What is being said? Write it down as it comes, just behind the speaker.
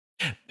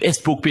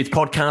Best Book Bits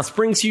podcast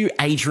brings you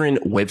Adrian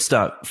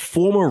Webster,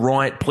 former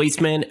riot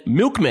policeman,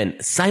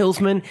 milkman,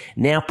 salesman,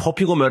 now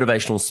popular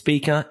motivational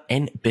speaker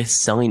and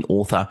best-selling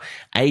author.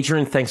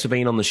 Adrian, thanks for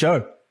being on the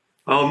show.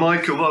 Oh,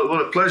 Michael,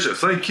 what a pleasure.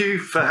 Thank you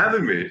for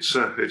having me.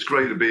 It's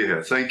great to be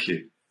here. Thank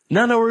you.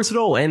 No worries at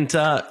all. And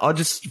I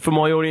just, for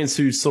my audience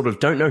who sort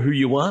of don't know who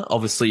you are,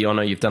 obviously I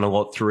know you've done a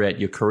lot throughout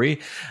your career.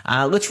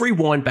 Let's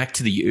rewind back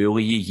to the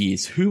earlier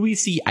years. Who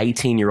is the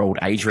 18-year-old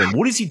Adrian?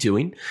 What is he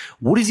doing?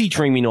 What is he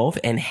dreaming of?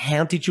 And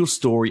how did your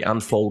story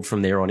unfold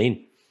from there on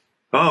in?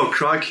 Oh,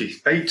 crikey.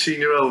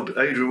 18-year-old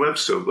Adrian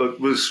Webster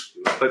was,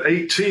 at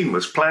 18,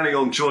 was planning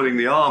on joining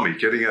the army,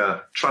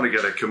 trying to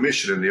get a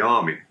commission in the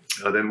army.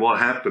 And then what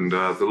happened,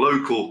 the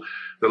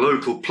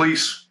local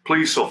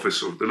police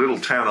officer of the little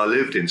town I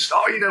lived in said,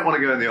 you don't want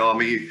to go in the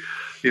army.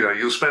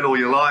 You'll spend all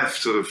your life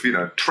sort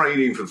of,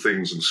 training for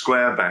things and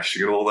square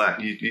bashing and all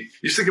that.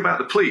 You think about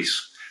the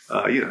police.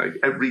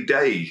 Every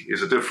day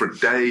is a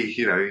different day.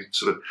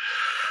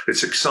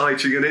 It's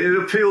exciting and it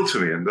appealed to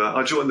me. And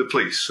I joined the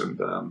police, and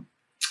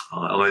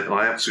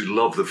I absolutely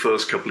loved the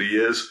first couple of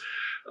years.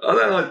 And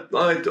then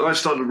I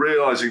started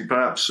realizing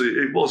perhaps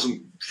it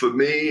wasn't for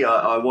me.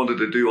 I wanted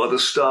to do other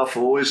stuff.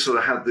 I always sort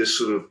of had this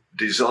sort of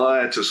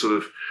desire to sort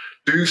of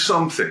do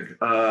something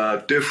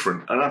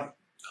different. And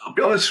I'll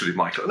be honest with you,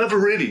 Michael, I never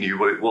really knew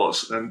what it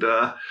was. And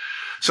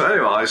so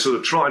anyway, I sort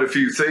of tried a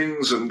few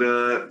things, and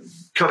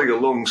cutting a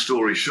long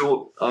story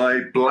short,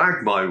 I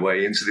blagged my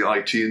way into the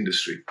IT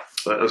industry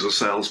as a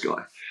sales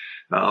guy.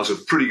 I was a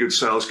pretty good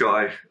sales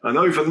guy. And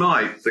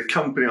overnight, the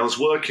company I was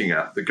working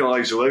at, the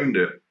guys who owned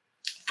it,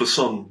 for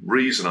some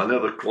reason, I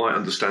never quite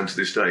understand to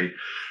this day,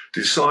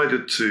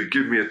 decided to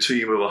give me a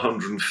team of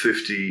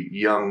 150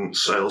 young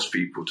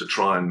salespeople to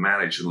try and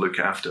manage and look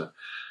after.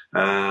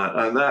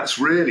 And that's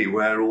really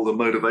where all the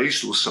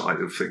motivational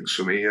side of things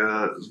for me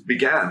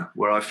began,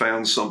 where I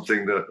found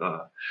something that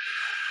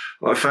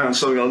I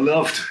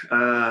loved,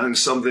 and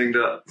something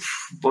that,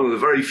 one of the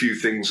very few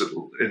things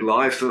in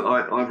life that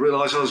I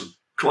realized I was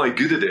quite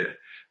good at it.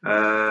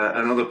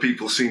 And other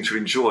people seemed to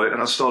enjoy it.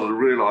 And I started to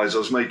realize I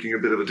was making a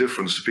bit of a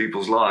difference to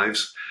people's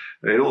lives.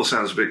 It all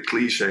sounds a bit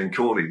cliche and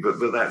corny, but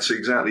that's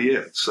exactly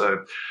it.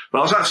 But I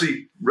was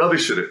actually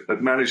rubbish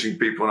at managing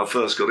people when I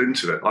first got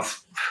into it. I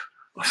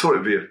thought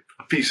it'd be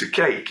a piece of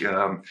cake.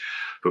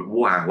 But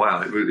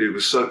wow, it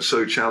was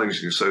so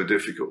challenging and so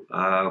difficult.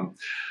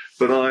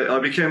 But I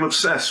became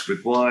obsessed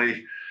with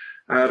why,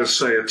 out of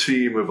say a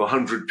team of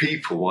 100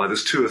 people, why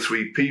there's 2 or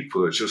 3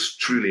 people that are just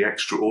truly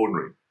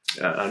extraordinary.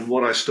 And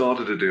what I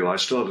started to do, I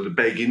started to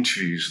beg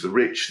interviews, the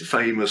rich, the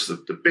famous,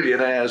 the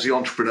billionaires, the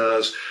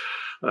entrepreneurs,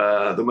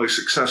 the most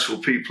successful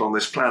people on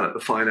this planet, to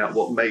find out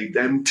what made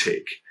them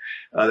tick.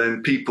 And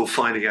then people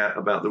finding out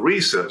about the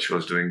research I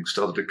was doing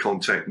started to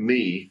contact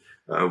me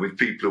with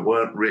people who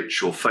weren't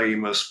rich or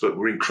famous, but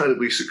were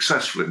incredibly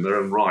successful in their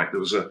own right. There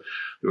was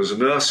a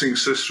nursing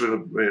sister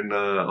in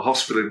a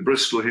hospital in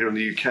Bristol here in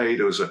the UK.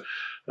 There was a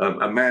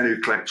man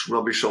who collects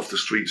rubbish off the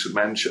streets of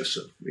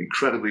Manchester.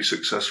 Incredibly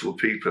successful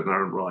people in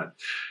their own right.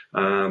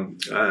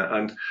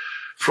 And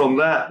from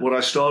that, what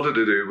I started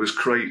to do was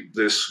create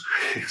this,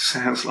 it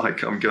sounds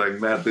like I'm going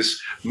mad,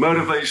 this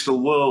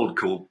motivational world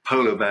called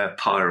Polar Bear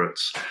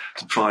Pirates,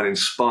 to try and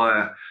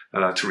inspire,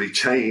 to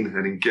retain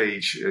and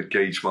engage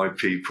my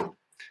people.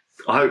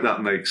 I hope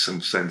that makes some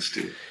sense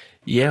to you.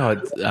 Yeah,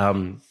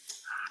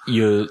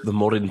 you're the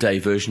modern day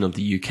version of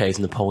the UK's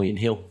Napoleon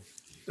Hill.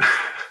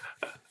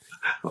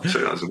 I'll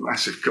say that was a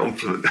massive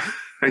compliment.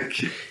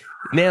 Thank you.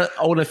 Now,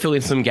 I want to fill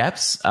in some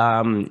gaps.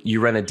 You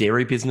ran a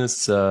dairy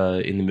business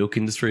in the milk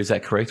industry, is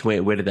that correct?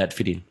 Where did that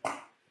fit in?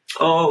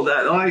 Oh,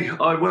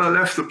 when I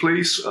left the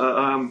police,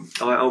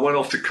 I went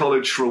off to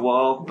college for a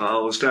while. I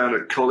was down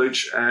at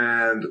college,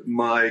 and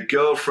my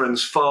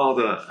girlfriend's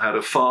father had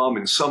a farm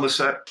in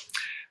Somerset,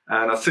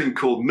 and a thing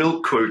called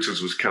milk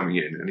quotas was coming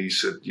in. And he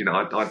said,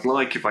 I'd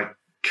like, if I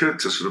could,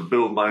 to sort of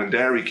build my own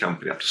dairy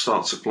company. I have to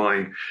start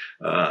supplying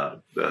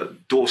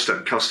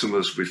doorstep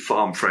customers with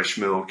farm fresh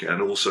milk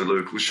and also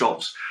local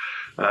shops.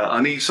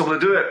 I need someone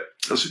to do it.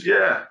 I said,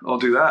 yeah, I'll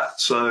do that.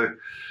 So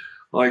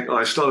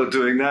I started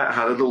doing that,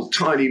 had a little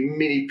tiny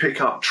mini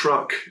pickup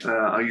truck.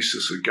 I used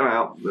to sort of go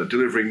out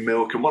delivering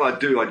milk. And what I'd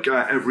do, I'd go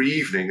out every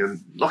evening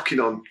and knocking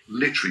on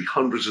literally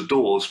hundreds of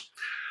doors,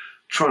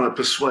 trying to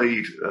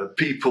persuade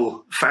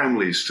people,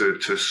 families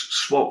to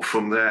swap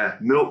from their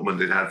milkman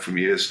they'd had for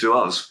years to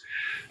us.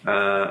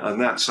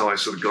 And that's how I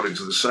sort of got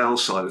into the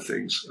sales side of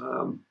things.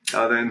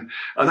 And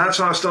that's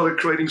how I started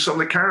creating some of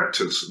the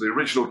characters, the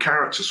original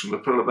characters from the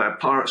Polar Bear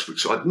Pirates book.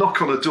 So I'd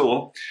knock on a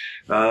door,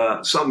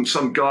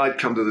 some guy'd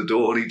come to the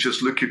door, and he'd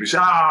just look at me and say,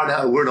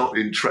 no, we're not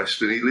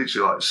interested. And he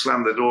literally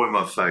slammed the door in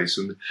my face.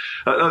 And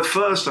at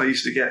first I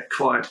used to get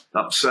quite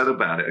upset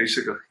about it. I used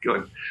to go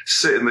and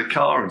sit in the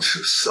car and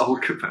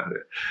sulk about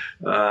it.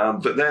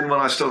 But then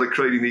when I started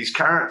creating these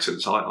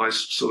characters, I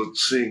sort of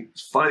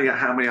finding out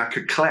how many I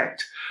could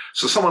collect.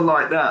 So someone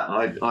like that,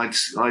 I'd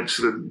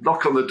sort of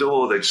knock on the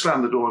door, they'd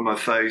slam the door in my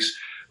face,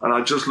 And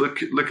I just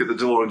look at the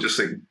door and just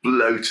think,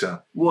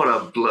 bloater, what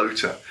a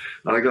bloater.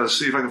 And I go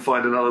see if I can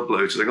find another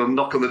bloater. I go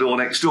knock on the door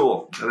next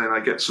door. And then I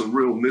get some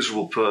real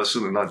miserable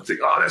person and I think,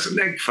 oh, there's an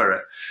egg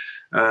ferret.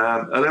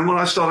 And then when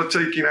I started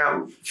taking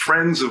out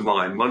friends of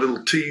mine, my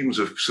little teams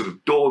of sort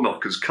of door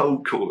knockers,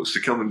 cold callers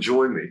to come and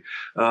join me,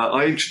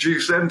 I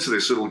introduced them to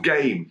this little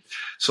game.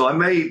 So I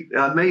made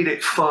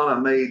it fun. I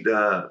made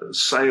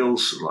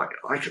sales like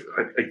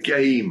a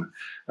game.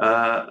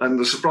 And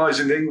the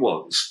surprising thing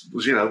was,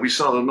 we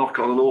started to knock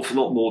on an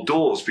awful lot more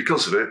doors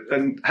because of it.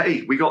 And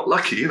hey, we got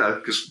lucky,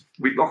 because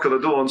we'd knock on the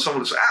door and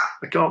someone would say,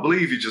 I can't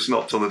believe you just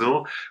knocked on the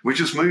door. We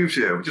just moved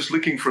here. We're just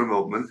looking for a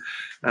milkman.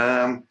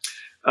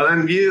 And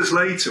then years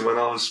later, when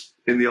I was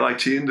in the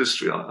IT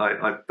industry,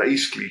 I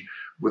basically,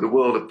 with the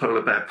world of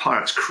polar bear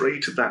pirates,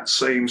 created that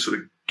same sort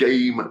of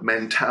game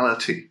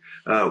mentality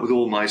with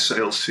all my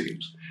sales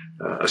teams,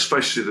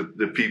 especially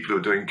the people who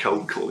are doing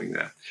cold calling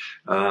there.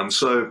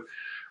 So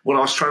what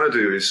I was trying to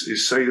do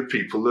is say to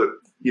people, look,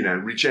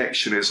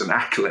 rejection is an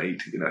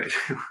accolade.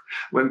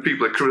 When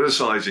people are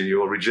criticizing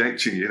you or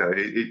rejecting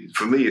you,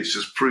 for me, it's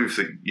just proof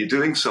that you're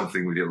doing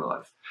something with your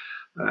life.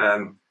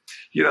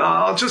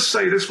 I'll just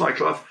say this,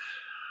 Michael.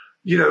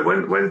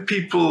 When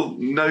people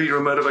know you're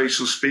a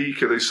motivational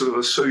speaker, they sort of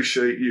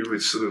associate you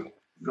with sort of,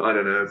 I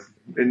don't know,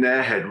 in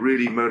their head,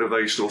 really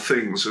motivational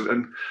things.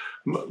 And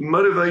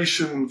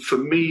motivation for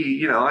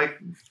me,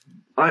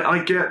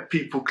 I get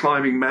people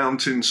climbing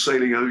mountains,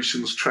 sailing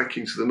oceans,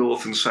 trekking to the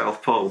North and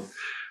South Pole.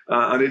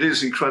 And it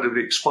is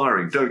incredibly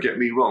inspiring, don't get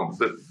me wrong.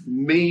 But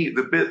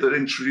the bit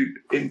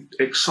that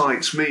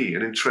excites me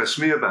and interests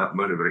me about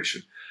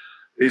motivation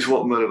is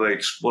what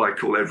motivates what I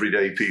call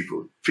everyday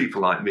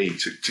people like me,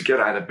 to get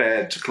out of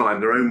bed, to climb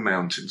their own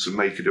mountains and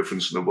make a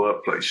difference in the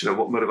workplace.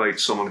 What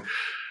motivates someone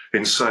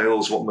in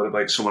sales, what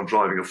motivates someone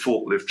driving a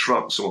forklift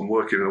truck, someone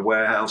working in a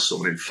warehouse,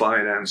 someone in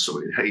finance,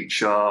 someone in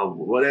HR,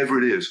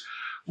 whatever it is.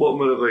 What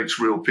motivates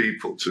real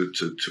people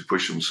to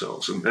push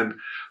themselves? And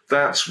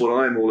that's what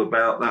I'm all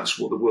about. That's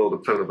what the world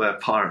of polar bear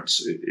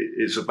pirates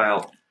is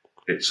about.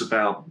 It's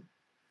about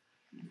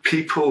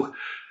people,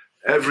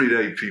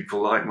 everyday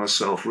people like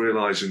myself,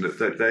 realizing that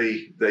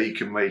they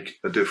can make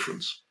a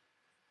difference.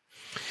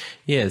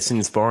 Yeah, it's an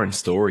inspiring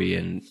story.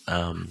 And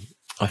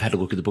I've had a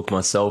look at the book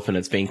myself, and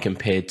it's been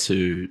compared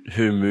to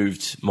Who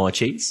Moved My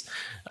Cheese.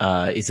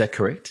 Is that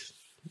correct?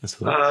 It's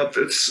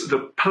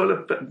the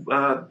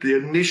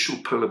initial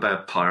polar bear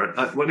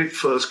pirate. When it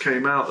first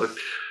came out,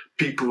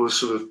 people were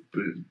sort of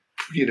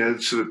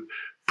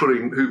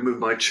putting Who Moved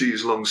My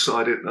Cheese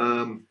alongside it.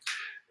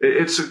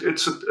 It's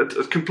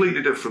a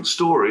completely different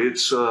story.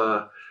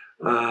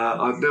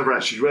 I've never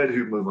actually read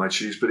Who Moved My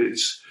Cheese, but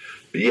it's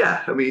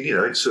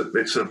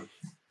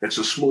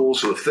a small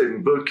sort of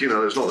thin book.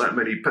 There's not that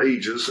many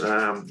pages,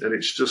 and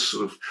it's just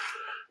sort of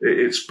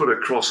it's put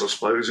across, I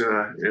suppose, in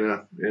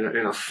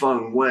a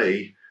fun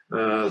way.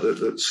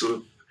 That sort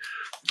of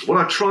what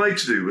I tried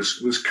to do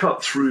was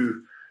cut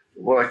through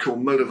what I call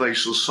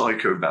motivational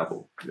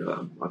psychobabble.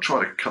 I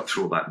try to cut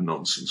through all that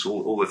nonsense,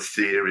 all the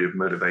theory of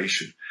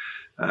motivation,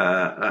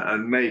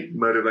 and make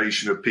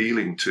motivation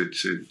appealing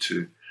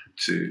to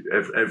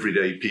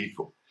everyday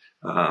people,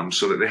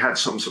 so that they had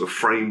some sort of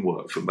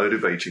framework for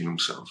motivating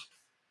themselves.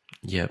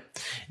 Yeah.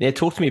 Now,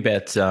 talk to me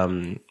about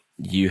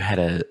you had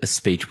a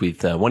speech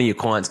with one of your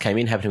clients came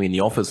in, happened to be in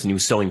the office, and he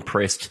was so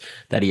impressed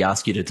that he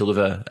asked you to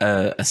deliver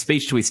a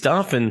speech to his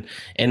staff, and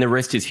the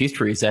rest is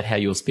history. Is that how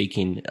your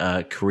speaking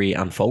career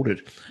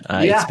unfolded?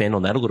 Expand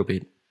on that a little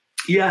bit.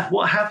 Yeah,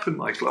 what happened,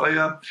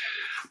 Michael?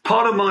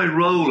 Part of my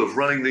role of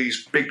running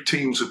these big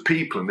teams of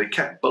people, and they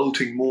kept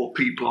bolting more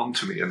people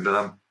onto me, and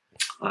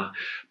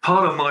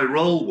part of my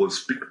role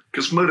was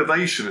because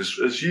motivation is,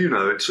 as you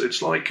know,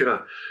 it's like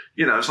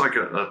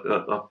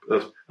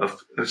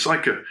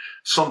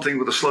something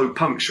with a slow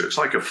puncture. It's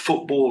like a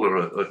football or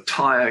a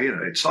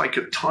tire. It's like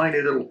a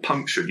tiny little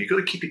puncture. You've got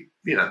to keep it,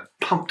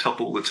 pumped up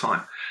all the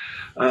time.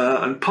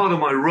 And part of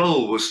my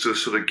role was to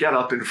sort of get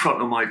up in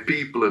front of my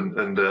people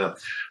and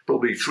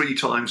probably 3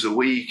 times a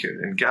week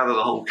and gather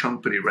the whole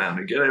company around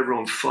and get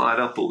everyone fired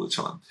up all the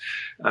time.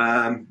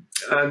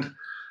 And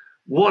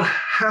what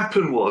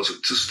happened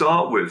was, to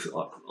start with,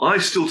 I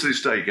still to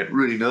this day get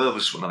really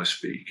nervous when I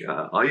speak.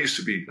 I used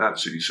to be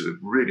absolutely sort of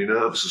really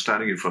nervous of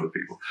standing in front of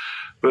people.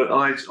 But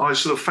I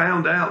sort of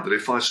found out that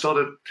if I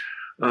started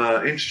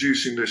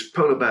introducing this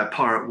polar bear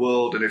pirate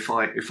world, and if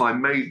I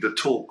made the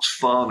talks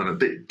fun and a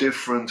bit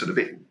different and a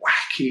bit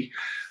wacky,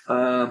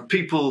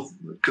 people,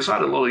 because I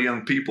had a lot of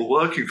young people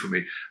working for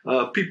me,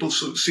 people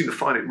sort of seemed to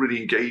find it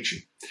really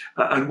engaging.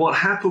 And what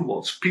happened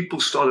was people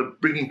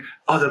started bringing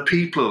other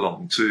people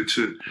along to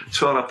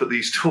turn up at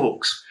these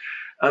talks.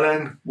 And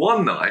then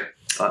one night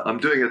I'm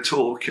doing a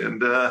talk,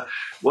 and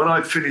when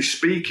I finished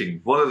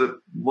speaking, one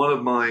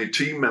of my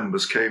team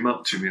members came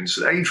up to me and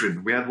said,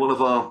 "Adrian, we had one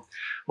of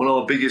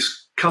our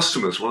biggest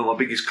customers, one of our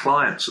biggest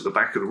clients at the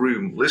back of the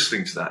room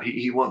listening to that.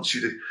 He wants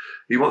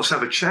to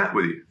have a chat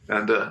with you."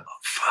 And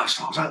first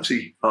I was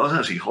actually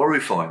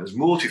horrified, I was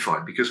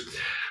mortified, because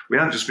we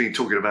hadn't just been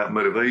talking about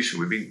motivation,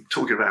 we've been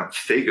talking about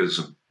figures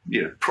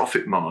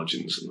profit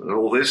margins and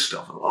all this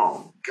stuff.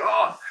 Oh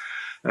God.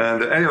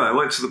 And anyway, I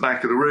went to the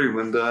back of the room,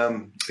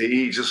 and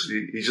he just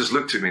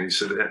looked at me and he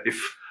said,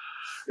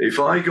 if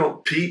I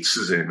got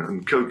pizzas in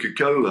and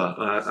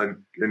Coca-Cola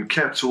and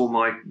kept all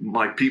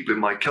my people in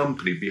my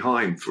company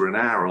behind for an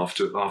hour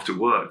after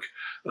work,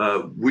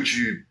 would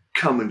you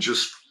come and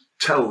just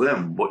tell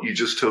them what you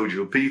just told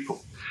your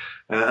people?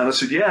 And I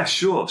said, yeah,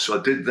 sure. So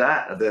I did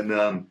that,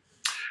 and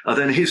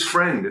then his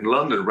friend in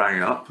London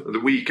rang up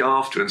the week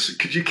after and said,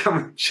 could you come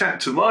and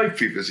chat to my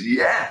people? I said,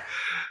 yeah.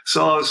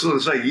 So I was sort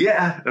of saying,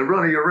 yeah, and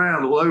running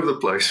around all over the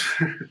place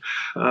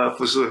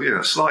for sort of,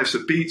 a slice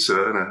of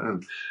pizza.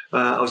 And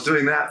I was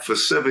doing that for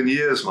 7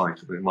 years,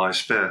 Michael, in my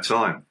spare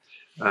time.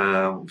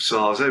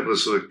 So I was able to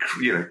sort of,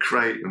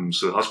 create and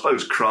sort of, I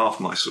suppose, craft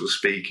my sort of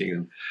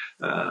speaking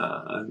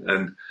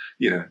and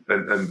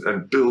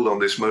build on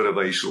this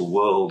motivational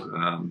world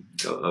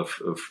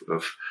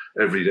of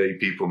everyday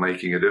people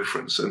making a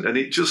difference. And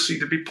it just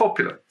seemed to be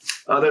popular.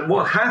 And then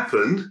what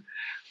happened,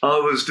 I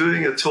was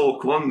doing a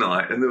talk one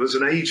night and there was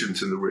an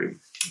agent in the room,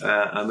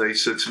 and they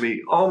said to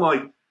me, oh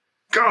my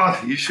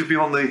God, you should be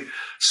on the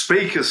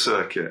speaker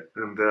circuit.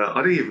 And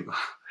I'll be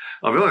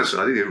honest,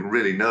 I didn't even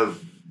really know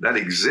that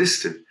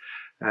existed.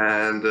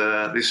 And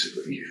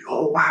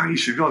oh wow, you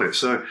should got it.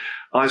 So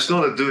I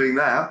started doing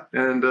that,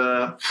 and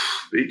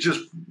it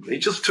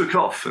just took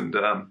off. And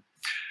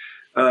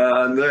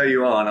there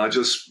you are. And I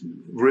just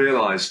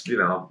realized,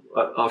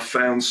 I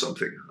found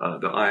something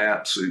that I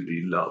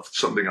absolutely love,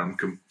 something I'm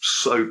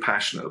so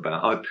passionate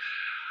about.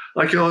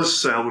 I can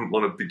honestly say I wouldn't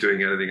want to be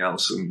doing anything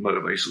else than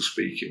motivational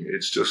speaking.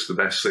 It's just the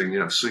best thing,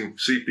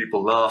 see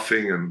people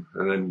laughing and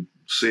then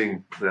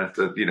seeing that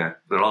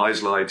their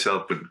eyes light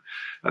up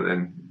and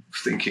then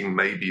thinking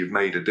maybe you've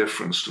made a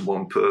difference to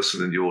one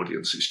person in the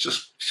audience. It's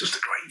just a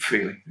great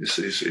feeling.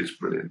 It's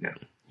brilliant, yeah.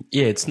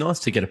 Yeah, it's nice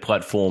to get a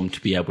platform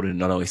to be able to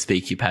not only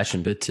speak your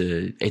passion, but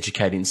to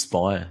educate,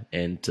 inspire,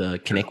 and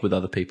connect with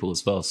other people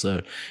as well.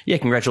 So, yeah,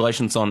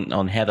 congratulations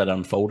on how that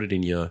unfolded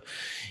in your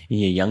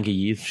younger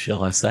years,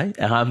 shall I say.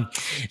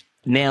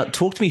 Now,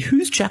 talk to me.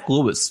 Who's Jack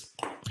Lewis?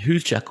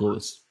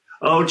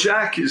 Oh,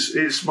 Jack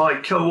is my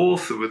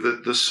co-author with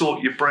the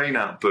Sort Your Brain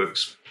Out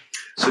books.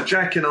 So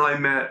Jack and I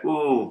met,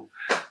 I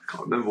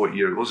can't remember what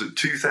year it was.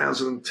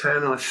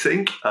 2010, I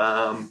think.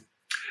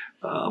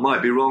 I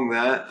might be wrong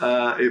there.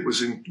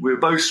 We were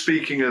both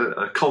speaking at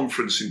a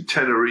conference in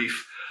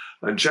Tenerife,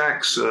 and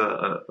Jack's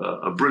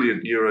a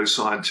brilliant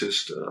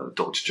neuroscientist,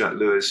 Dr. Jack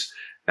Lewis,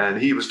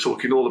 and he was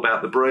talking all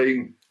about the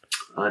brain,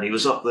 and he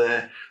was up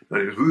there,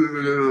 and he was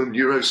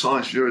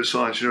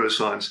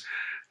neuroscience.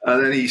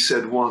 And then he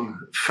said one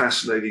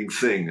fascinating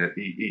thing.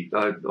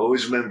 I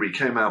always remember he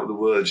came out with the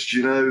words,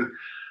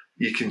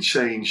 you can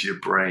change your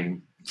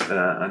brain.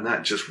 And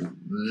that just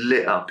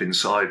lit up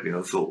inside me.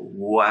 I thought,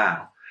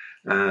 wow.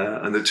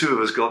 And the two of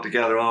us got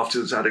together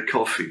afterwards, had a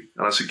coffee.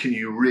 And I said, can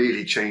you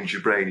really change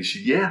your brain? He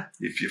said, yeah,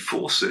 if you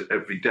force it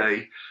every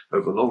day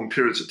over long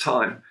periods of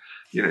time,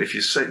 if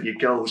you set your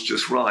goals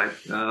just right,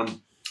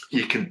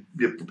 you can.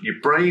 Your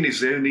brain is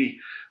the only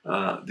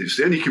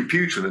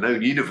computer in the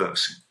known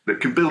universe that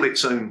can build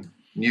its own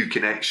new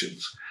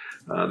connections.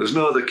 There's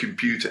no other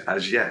computer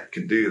as yet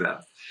can do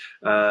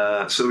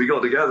that. So we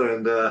got together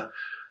and,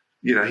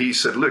 he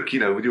said, look,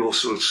 with your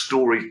sort of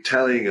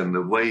storytelling and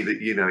the way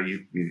that,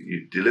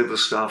 you deliver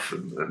stuff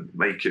and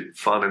make it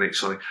fun and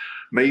exciting,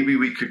 maybe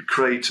we could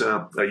create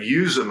a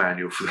user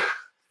manual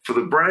for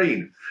the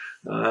brain.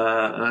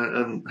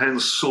 And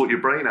hence Sort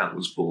Your Brain Out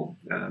was born.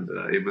 And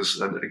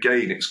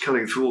again, it's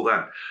coming through all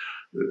that,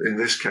 in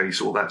this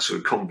case, all that sort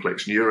of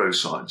complex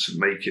neuroscience and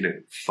making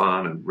it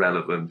fun and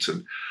relevant.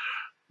 And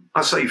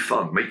I say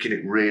fun, making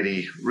it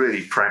really,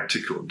 really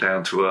practical and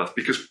down to earth,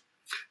 because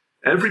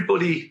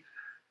everybody,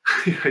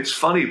 it's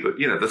funny, but,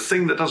 the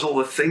thing that does all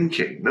the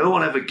thinking, no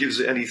one ever gives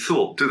it any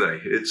thought, do they?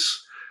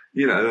 It's,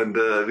 people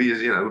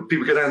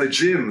go down the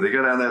gym, they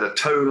go down there to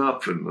tone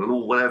up and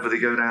all whatever, they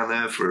go down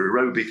there for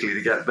aerobically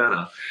to get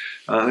better.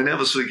 They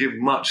never sort of give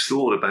much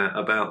thought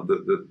about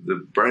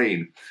the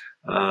brain.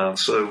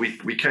 So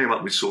we came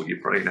up with Sort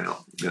Your Brain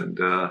Out.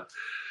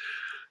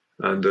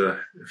 And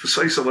if I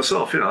say so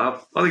myself, I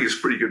think it's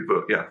a pretty good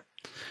book, yeah.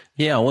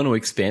 Yeah, I want to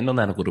expand on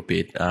that a little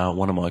bit.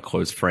 One of my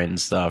close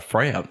friends,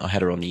 Freya, I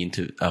had her on the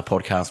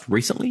podcast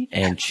recently,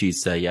 and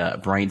she's a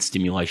brain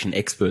stimulation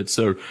expert.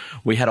 So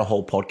we had a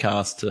whole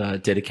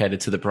podcast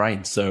dedicated to the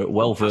brain. So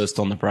well versed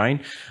on the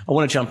brain. I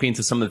want to jump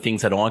into some of the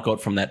things that I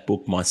got from that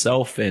book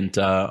myself, and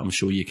I'm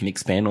sure you can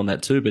expand on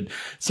that too. But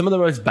some of the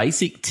most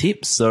basic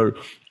tips. So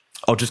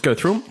I'll just go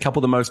through them. A couple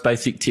of the most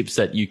basic tips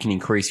that you can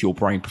increase your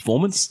brain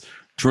performance.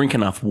 Drink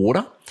enough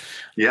water.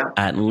 Yeah.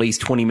 At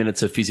least 20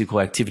 minutes of physical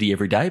activity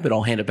every day. But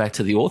I'll hand it back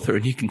to the author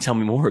and you can tell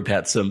me more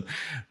about some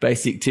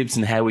basic tips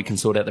and how we can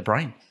sort out the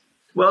brain.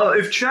 Well,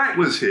 if Jack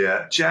was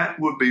here, Jack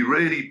would be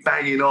really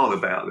banging on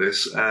about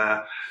this.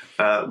 And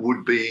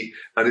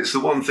it's the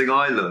one thing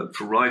I learned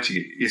from writing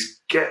it,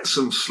 is get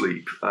some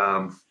sleep.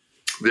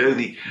 The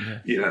only,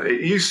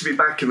 it used to be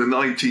back in the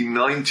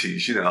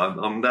 1990s,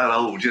 I'm that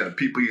old,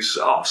 people used to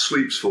say, oh,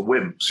 sleep's for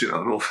wimps,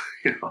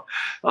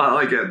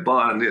 I get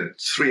by on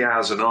 3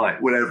 hours a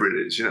night, whatever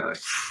it is,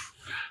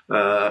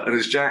 and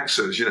as Jack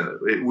says,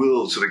 it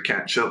will sort of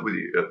catch up with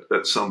you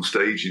at some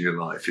stage in your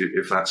life,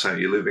 if that's how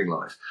you're living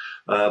life.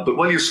 But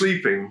when you're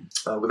sleeping,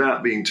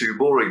 without being too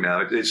boring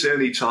now, it's the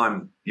only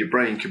time your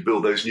brain can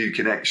build those new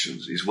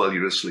connections is while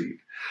you're asleep.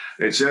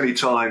 It's the only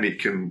time it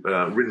can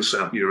rinse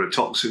out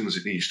neurotoxins.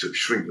 It needs to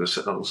shrink the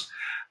cells.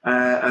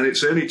 And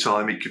it's the only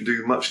time it can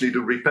do much needed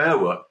repair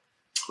work.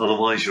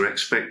 Otherwise, you're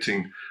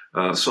expecting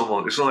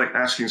someone. It's like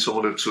asking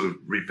someone to sort of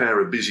repair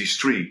a busy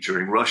street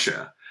during rush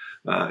hour.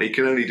 It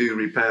can only do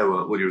repair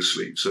work when you're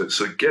asleep. So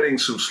getting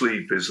some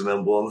sleep is the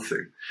number one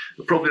thing.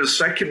 But probably the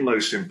second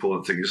most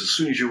important thing is as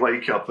soon as you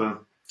wake up, a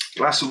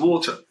glass of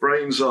water.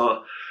 Brains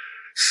are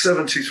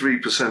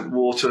 73%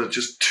 water,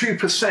 just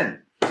 2%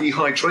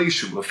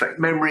 dehydration will affect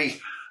memory,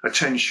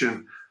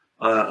 attention,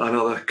 and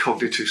other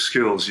cognitive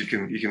skills. You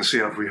can see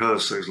I've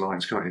rehearsed those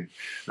lines, can't you?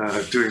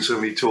 Doing so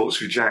many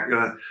talks with Jack.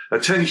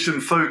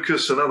 Attention,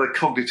 focus, and other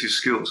cognitive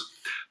skills.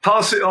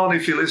 Pass it on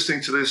if you're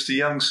listening to this to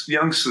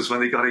youngsters when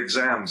they got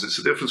exams. It's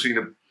the difference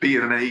between a B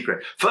and an A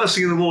grade. First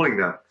thing in the morning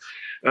now.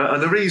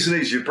 And the reason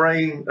is your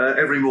brain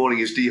every morning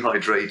is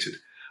dehydrated.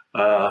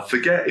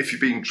 Forget if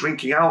you've been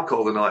drinking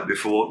alcohol the night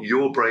before,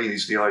 your brain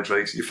is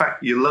dehydrated. In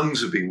fact, your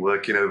lungs have been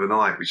working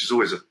overnight, which is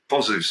always a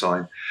positive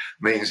sign,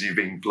 means you've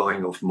been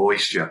blowing off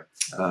moisture.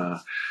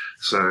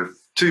 So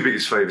 2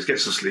 biggest favours, get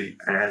some sleep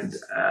and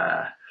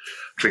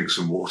drink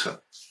some water.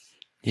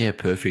 Yeah,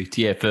 perfect.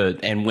 Yeah,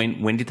 and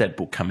when did that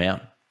book come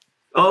out?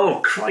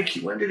 Oh, crikey,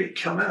 when did it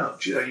come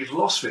out? You've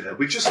lost me there.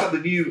 We just had the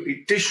new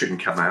edition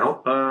come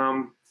out.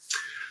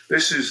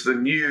 This is the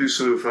new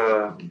sort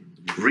of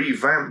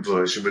revamped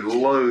version with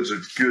loads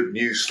of good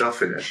new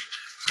stuff in it.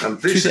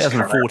 And this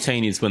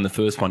 2014 is when the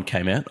first one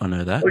came out. I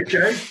know that.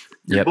 Okay.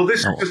 Yep. Well,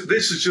 this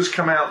has just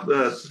come out.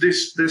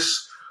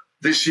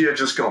 This year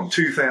just gone.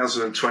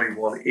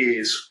 2021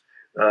 is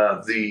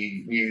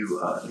the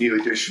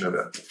new edition of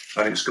it,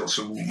 and it's got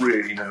some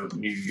really new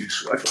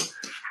use.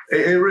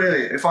 It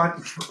really,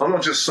 I'm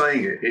not just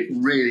saying it. It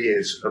really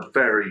is a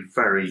very,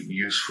 very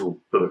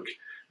useful book,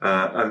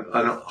 and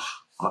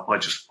I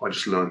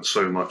just learned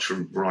so much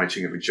from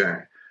writing it with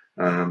Jack.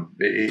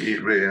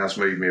 It really has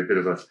made me a bit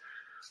of a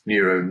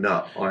neuro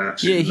nut.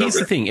 Here's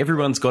the thing.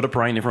 Everyone's got a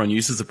brain. Everyone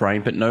uses a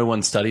brain, but no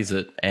one studies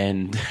it.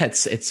 And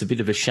it's a bit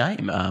of a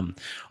shame.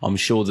 I'm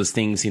sure there's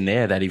things in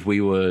there that if we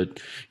were,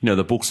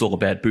 the book's all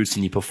about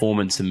boosting your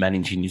performance and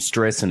managing your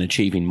stress and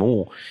achieving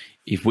more.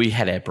 If we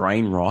had our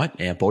brain right,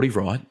 our body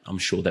right, I'm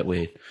sure that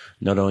we're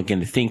not only going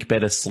to think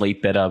better,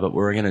 sleep better, but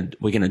we're going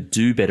to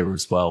do better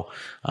as well.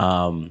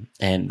 And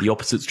the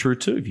opposite's true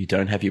too. If you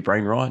don't have your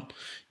brain right,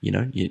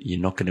 you're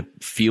not going to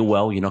feel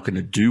well, you're not going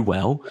to do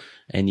well,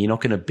 and you're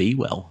not going to be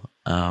well.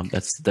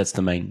 That's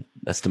the main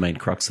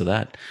crux of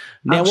that.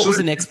 Now, Absolutely. What was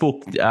the next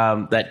book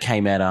that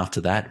came out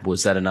after that?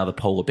 Was that another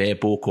polar bear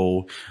book,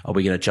 or are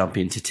we going to jump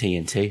into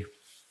TNT?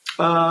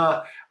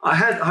 I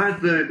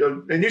had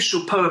the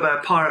initial Polar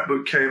Bear Pirate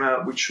book came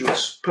out, which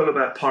was Polar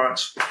Bear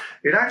Pirates.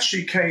 It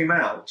actually came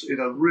out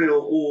in a real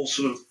all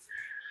sort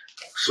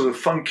of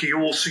funky,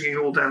 all singing,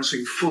 all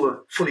dancing,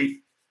 fully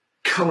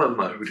colour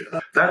mode.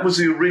 That was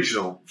the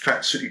original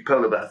Fat City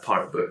Polar Bear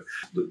Pirate book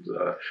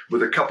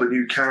with a couple of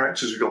new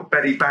characters. We've got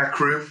Betty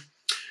Backroom,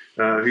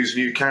 who's a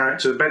new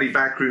character. Betty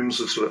Backroom's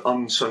the sort of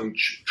unsung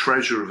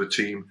treasure of the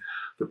team.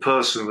 The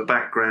person in the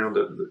background,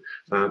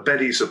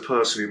 Betty's a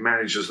person who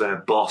manages their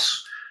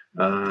boss.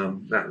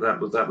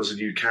 That was a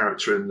new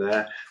character in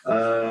there.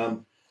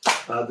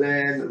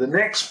 Then the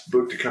next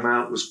book to come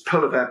out was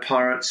Polar Bear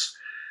Pirates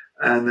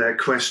and their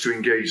quest to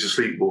engage the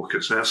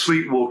sleepwalkers. Now,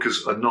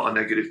 sleepwalkers are not a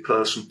negative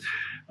person.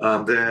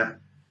 They're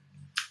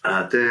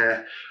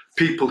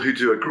people who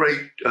do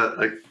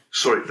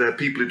they're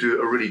people who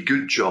do a really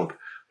good job,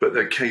 but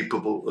they're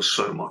capable of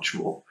so much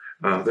more.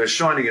 They're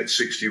shining at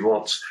 60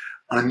 watts.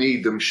 I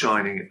need them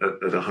shining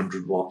at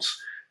 100 watts.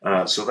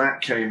 So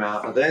that came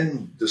out, and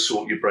then the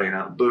Sort Your Brain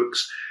Out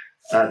books,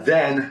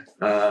 then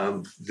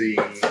the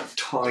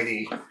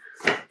Tiny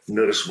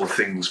Noticeable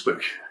Things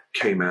book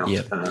came out.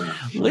 Yep.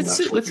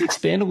 Let's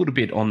expand a little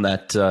bit on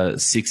that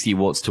 60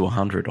 watts to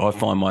 100. I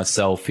find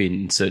myself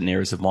in certain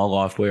areas of my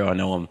life where I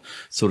know I'm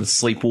sort of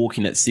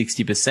sleepwalking at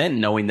 60%,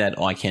 knowing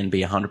that I can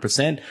be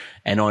 100%,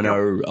 and I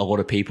know a lot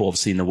of people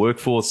obviously in the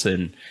workforce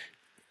and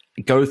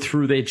go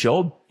through their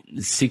job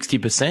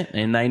 60%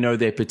 and they know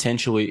their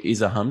potential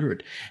is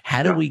 100.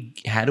 How do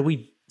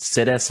we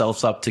set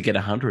ourselves up to get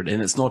 100?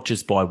 And it's not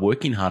just by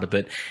working harder,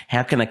 but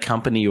how can a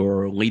company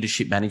or a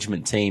leadership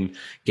management team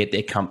get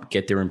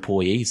their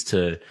employees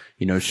to,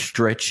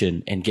 stretch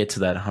and get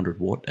to that 100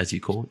 watt, as you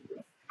call it?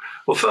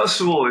 Well, first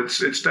of all,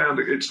 it's down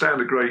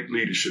to great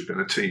leadership in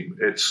a team.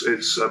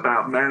 It's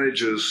about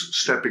managers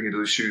stepping into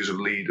the shoes of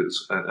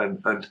leaders,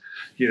 and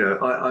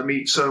I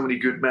meet so many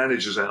good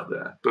managers out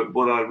there. But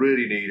what I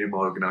really need in my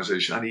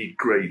organisation, I need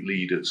great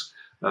leaders.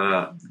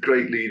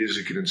 great leaders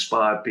who can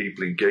inspire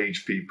people,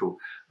 engage people,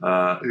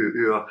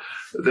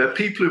 they're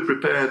people who are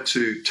prepared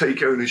to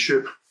take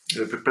ownership,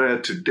 they're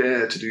prepared to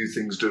dare to do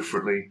things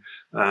differently,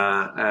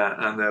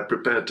 and they're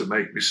prepared to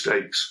make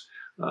mistakes.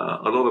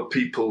 A lot of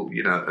people,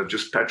 are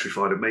just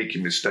petrified of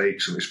making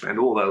mistakes, and they spend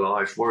all their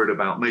life worried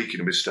about making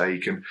a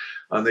mistake, and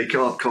they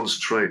can't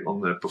concentrate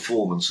on their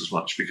performance as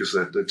much because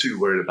they're too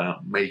worried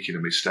about making a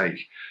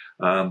mistake.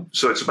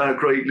 So it's about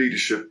great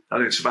leadership,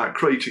 and it's about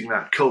creating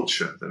that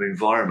culture, that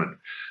environment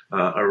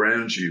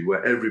around you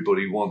where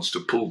everybody wants to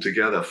pull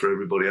together for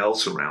everybody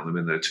else around them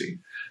in their team.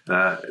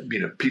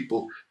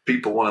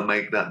 People want to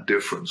make that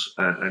difference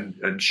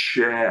and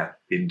share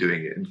in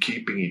doing it and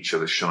keeping each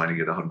other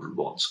shining at 100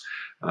 watts.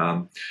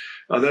 And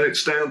then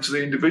it's down to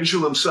the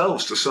individual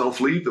themselves to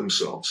self-lead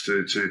themselves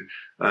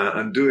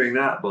and doing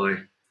that by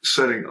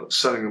setting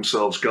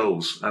themselves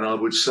goals. And I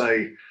would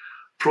say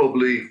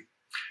probably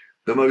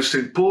the most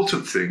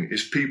important thing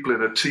is people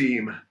in a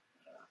team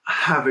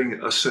having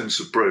a sense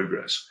of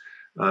progress.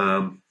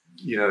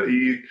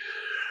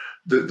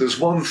 There's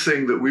one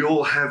thing that we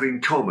all have in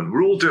common.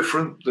 We're all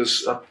different.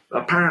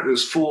 Apparently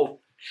there's 4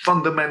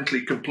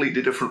 fundamentally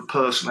completely different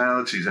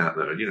personalities out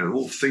there,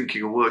 all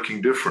thinking and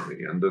working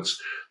differently. And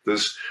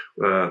there's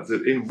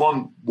in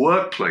one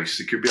workplace,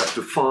 there could be up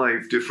to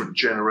 5 different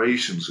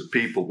generations of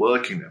people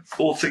working there,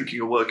 all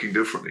thinking and working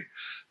differently.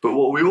 But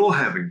what we all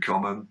have in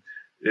common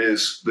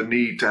is the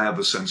need to have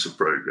a sense of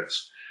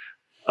progress.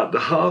 At the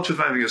heart of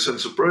having a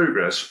sense of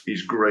progress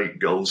is great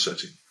goal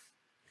setting.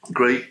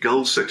 Great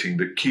goal setting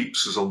that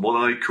keeps us on what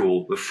I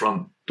call the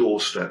front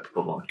doorstep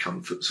of our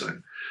comfort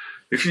zone.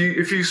 If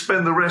you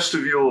spend the rest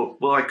of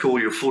what I call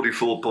your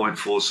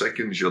 44.4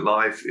 seconds, your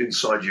life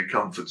inside your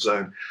comfort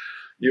zone,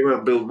 you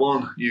won't build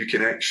one new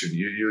connection.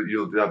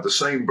 You'll have the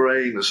same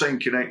brain, the same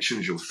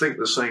connections, you'll think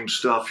the same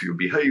stuff, you'll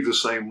behave the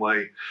same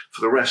way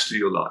for the rest of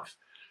your life.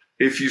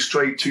 If you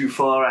stray too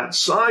far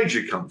outside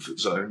your comfort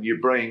zone, your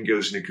brain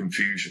goes into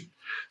confusion.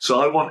 So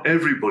I want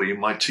everybody in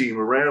my team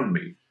around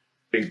me,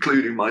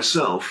 including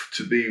myself,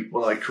 to be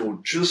what I call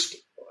just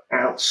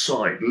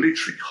outside,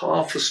 literally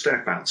half a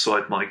step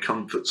outside my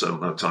comfort zone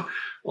that time,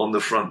 on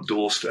the front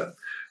doorstep.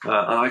 And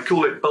I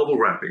call it bubble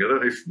wrapping. I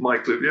don't know if,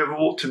 Michael, have you ever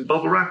walked in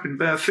bubble wrap in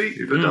bare feet?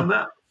 Have you ever done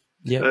that?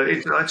 Yeah.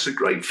 It's a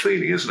great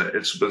feeling, isn't it?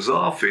 It's a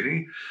bizarre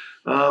feeling,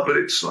 but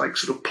it's like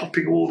sort of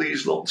popping all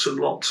these lots and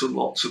lots and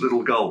lots of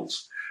little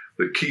goals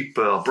that keep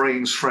our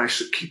brains fresh,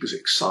 that keep us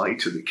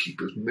excited, that keep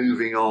us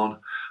moving on,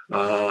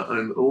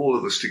 and all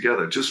of us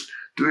together, just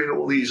doing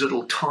all these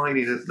little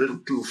tiny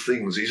little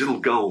things, these little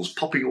goals,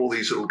 popping all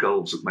these little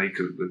goals that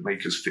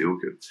make us feel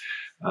good.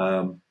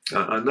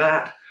 And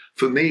that,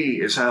 for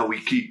me, is how we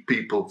keep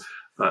people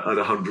at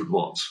 100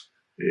 watts.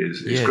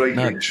 Is great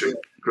leadership,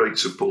 great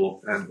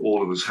support, and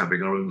all of us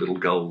having our own little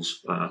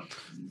goals.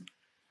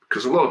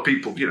 Because a lot of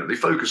people, they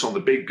focus on the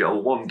big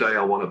goal. One day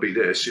I want to be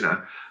this,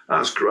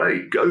 that's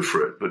great, go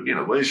for it. But,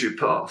 where's your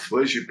path?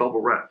 Where's your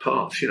bubble wrap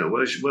path?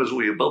 Where's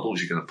all your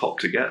bubbles you're going to pop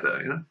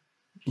together,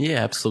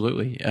 Yeah,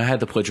 absolutely. I had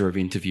the pleasure of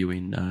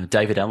interviewing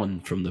David Allen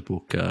from the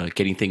book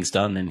Getting Things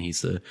Done, and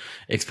he's an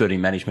expert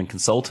in management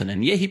consultant.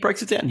 And he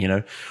breaks it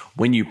down.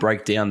 When you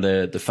break down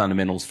the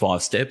fundamentals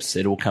 5 steps,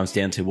 it all comes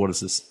down to what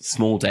is the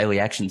small daily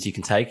actions you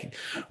can take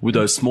with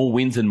those small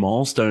wins and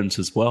milestones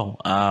as well.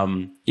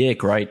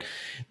 Great.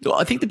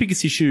 I think the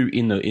biggest issue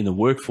in the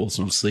workforce,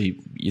 and obviously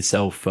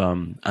yourself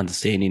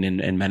understanding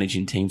and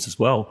managing teams as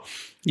well,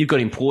 you've got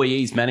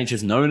employees,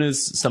 managers, and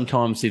owners.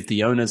 Sometimes if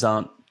the owners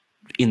aren't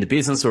in the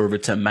business, or if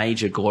it's a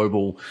major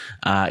global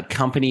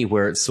company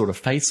where it's sort of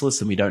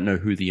faceless and we don't know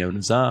who the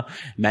owners are,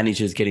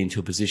 managers get into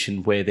a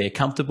position where they're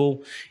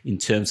comfortable in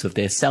terms of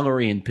their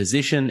salary and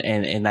position,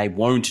 and they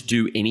won't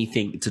do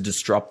anything to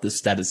disrupt the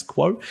status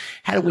quo.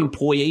 How do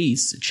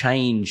employees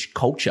change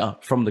culture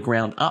from the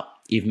ground up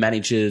if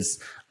managers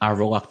are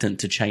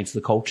reluctant to change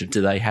the culture?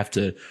 Do they have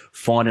to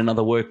find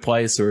another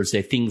workplace, or is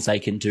there things they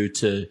can do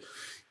to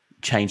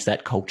change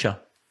that culture?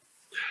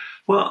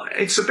 Well,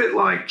 it's a bit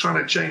like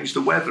trying to change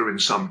the weather in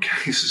some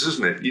cases,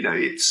 isn't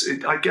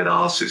it? I get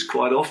asked this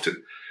quite often.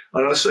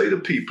 And I say to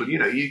people,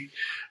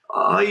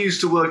 I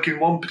used to work in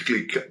one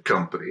particular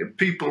company, and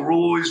people were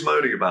always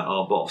moaning about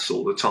our boss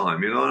all the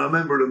time. And I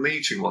remember at a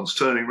meeting once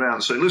turning around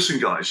and saying, listen,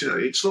 guys,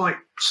 it's like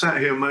sat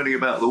here moaning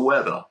about the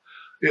weather.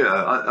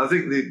 I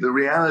think the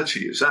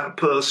reality is that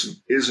person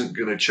isn't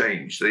going to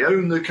change. They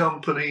own the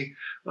company.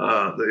 They're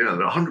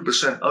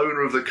 100%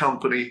 owner of the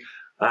company.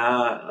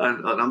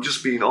 And I'm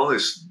just being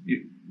honest,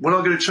 we're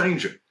not going to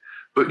change it.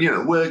 But,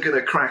 we're going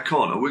to crack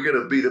on, and we're going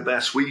to be the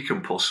best we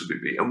can possibly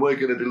be. And we're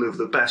going to deliver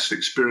the best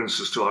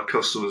experiences to our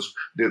customers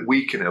that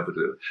we can ever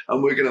do.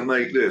 And we're going to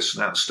make this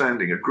an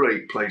outstanding, a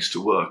great place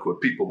to work where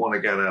people want to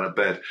get out of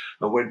bed.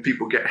 And when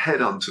people get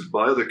headhunted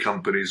by other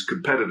companies,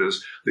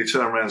 competitors, they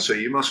turn around and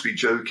say, you must be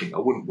joking. I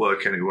wouldn't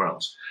work anywhere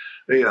else.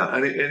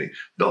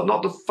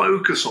 Not to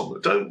focus on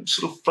it. Don't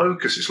sort of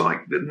focus. It's like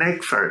the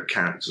neg ferret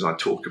characters I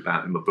talk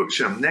about in my books.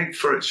 Neg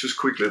ferrets, just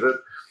quickly,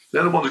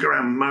 They're the ones who go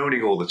around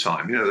moaning all the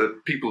time. You know,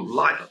 the people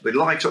they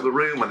light up the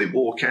room when they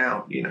walk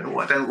out. You know,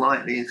 I don't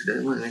like this.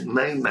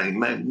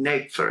 Moan,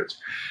 neg ferrets.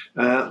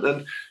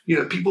 And, you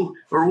know, people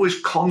are always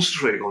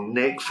concentrating on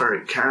neg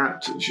ferret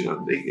characters. You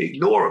know,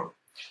 ignore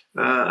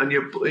them. And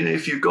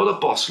if you've got a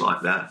boss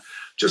like that,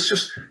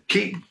 just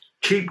keep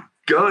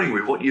going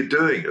with what you're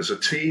doing as a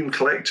team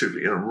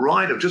collectively, and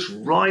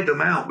ride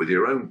them out with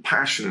your own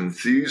passion and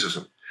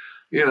enthusiasm.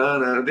 You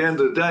know, and at the end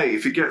of the day,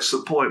 if it gets to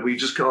the point where you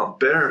just can't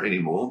bear it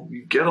anymore,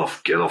 you get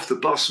off the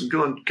bus and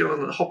go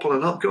and hop on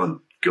and up, go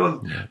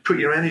and put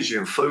your energy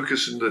and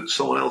focus into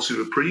someone else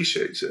who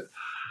appreciates it.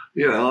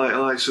 You know,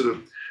 I sort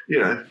of, you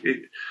know,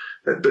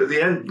 but at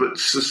the end, but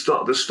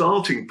the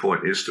starting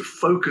point is to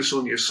focus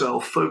on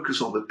yourself,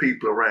 focus on the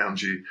people around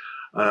you,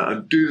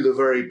 and do the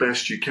very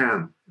best you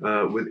can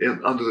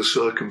under the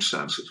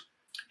circumstances.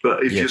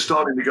 But if you're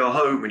starting to go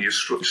home and you're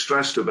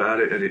stressed about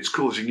it and it's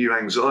causing you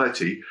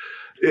anxiety,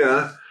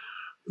 yeah,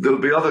 there'll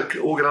be other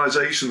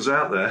organisations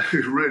out there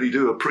who really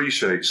do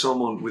appreciate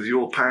someone with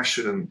your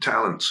passion and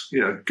talents.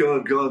 You know, go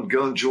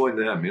and join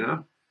them. You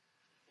know.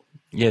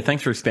 Yeah,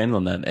 thanks for expanding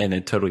on that, and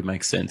it totally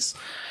makes sense.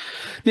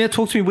 Now,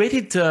 talk to me. Where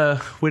did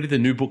the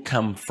new book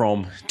come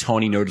from?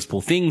 Tiny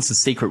Noticeable Things: The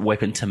Secret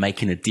Weapon to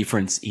Making a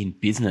Difference in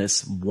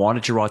Business. Why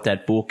did you write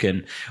that book,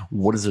 and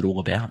what is it all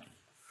about?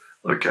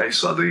 Okay,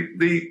 so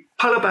the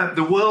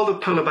world of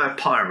polar bear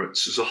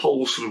pirates is a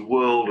whole sort of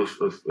world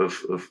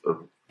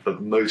of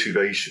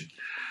motivation.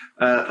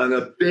 And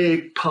a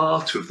big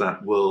part of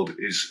that world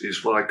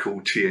is what I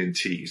call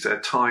TNTs. They're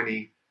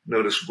tiny,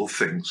 noticeable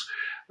things.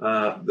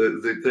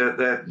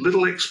 They're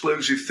little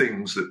explosive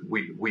things that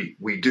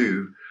we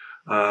do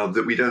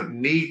that we don't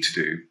need to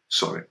do,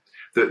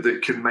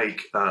 that can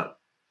make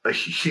a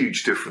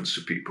huge difference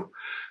to people.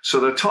 So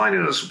they're tiny,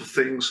 noticeable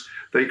things.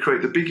 They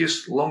create the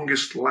biggest,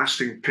 longest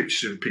lasting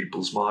pictures in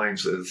people's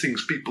minds. They're the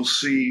things people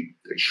see.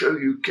 They show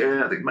you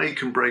care. They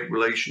make and break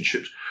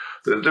relationships.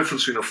 They're the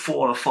difference between a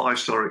 4 and a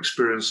 5-star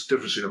experience, the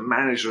difference between a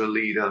manager and a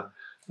leader.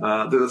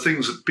 They're the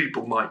things that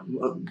people might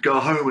go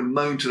home and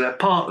moan to their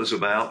partners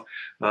about,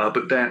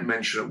 but don't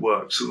mention at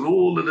work. So they're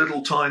all the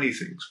little tiny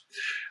things.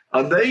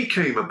 And they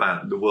came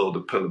about in the world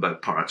of polar bear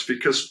pirates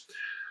because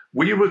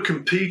we were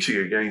competing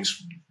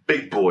against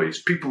big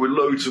boys, people with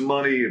loads of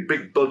money and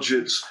big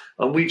budgets,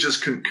 and we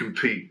just couldn't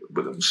compete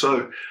with them.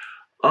 So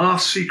our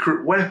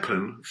secret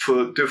weapon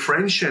for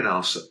differentiating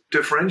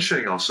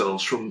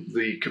ourselves from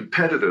the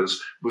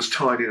competitors was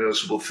tiny,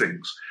 noticeable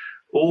things.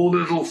 All the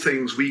little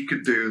things we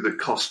could do that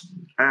cost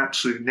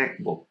absolutely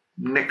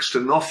next to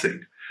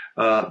nothing,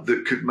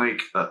 that could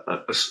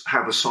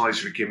have a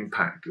seismic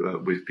impact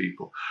with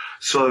people.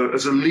 So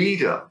as a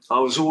leader, I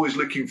was always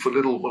looking for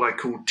little, what I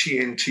call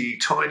TNT,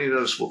 tiny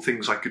noticeable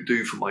things I could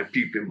do for my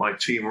people in my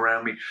team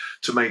around me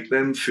to make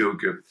them feel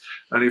good.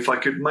 And if I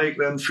could make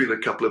them feel a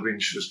couple of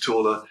inches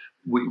taller,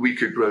 we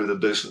could grow the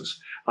business.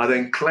 And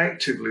then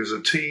collectively as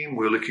a team,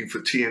 we're looking for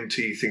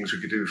TNT, things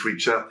we could do for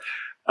each other.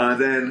 And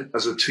then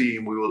as a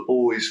team, we were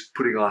always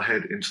putting our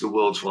head into the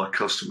worlds of our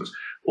customers,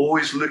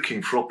 always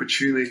looking for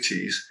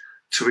opportunities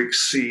to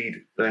exceed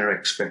their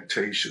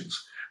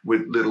expectations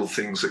with little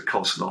things that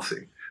cost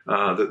nothing,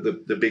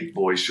 that the big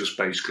boys just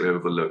basically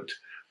overlooked.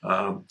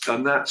 And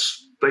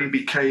they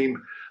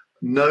became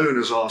known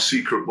as our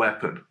secret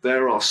weapon.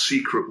 They're our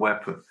secret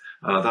weapon.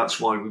 That's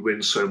why we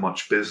win so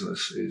much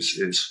business,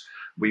 is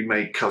we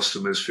make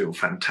customers feel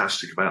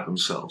fantastic about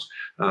themselves,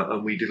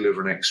 and we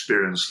deliver an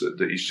experience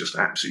that is just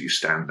absolutely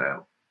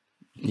standout.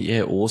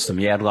 Yeah, awesome.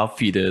 Yeah, I'd love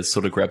for you to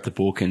sort of grab the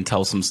book and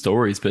tell some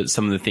stories, but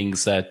some of the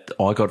things that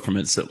I got from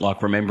it,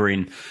 like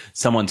remembering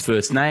someone's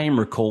first name,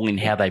 recalling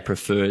how they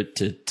preferred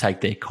to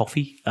take their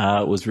coffee,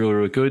 was really,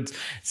 really good.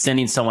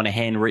 Sending someone a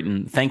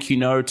handwritten thank you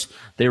note.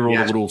 They're all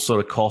the little sort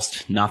of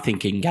cost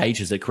nothing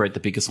engages that create the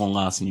biggest long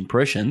lasting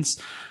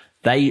impressions.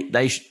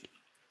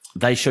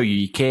 They show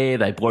you care,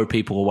 they blow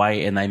people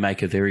away, and they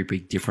make a very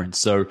big difference.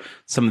 So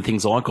some of the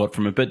things I got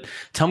from it, but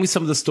tell me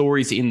some of the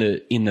stories in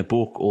the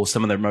book, or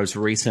some of the most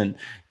recent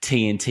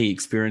TNT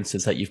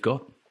experiences that you've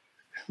got.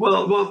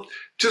 Well,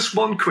 just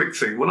one quick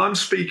thing. When I'm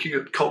speaking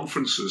at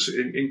conferences,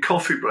 in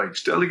coffee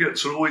breaks,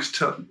 delegates are always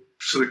sort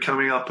of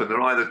coming up, and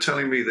they're either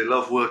telling me they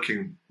love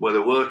working where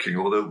they're working,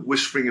 or they're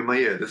whispering in my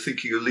ear, they're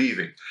thinking of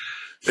leaving.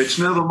 It's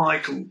never,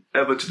 Michael,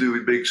 ever to do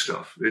with big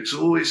stuff. It's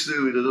always to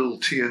do with the little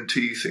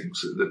TNT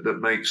things that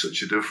make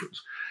such a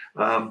difference.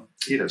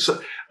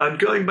 So, and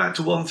going back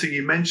to one thing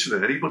you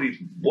mentioned, anybody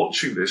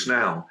watching this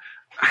now,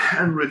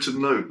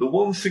 handwritten note. The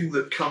one thing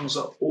that comes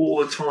up all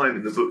the time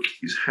in the book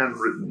is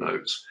handwritten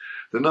notes.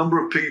 The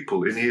number of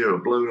people in here are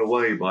blown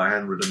away by a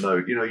handwritten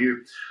note.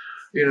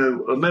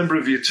 A member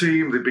of your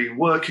team, they've been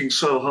working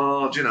so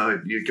hard,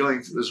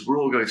 we're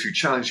all going through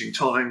challenging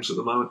times at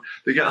the moment.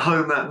 They get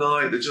home that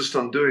night, they're just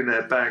undoing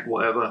their bag,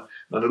 whatever,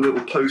 and a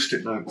little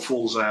post-it note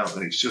falls out,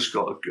 and it's just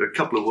got a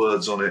couple of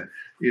words on it.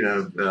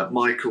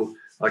 Michael,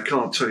 I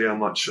can't tell you how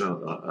much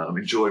I'm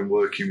enjoying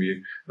working with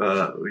you.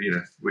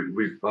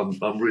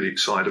 I'm really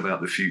excited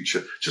about the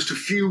future. Just a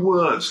few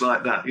words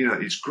like that.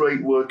 It's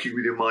great working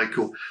with you,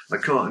 Michael. I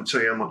can't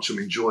tell you how much I'm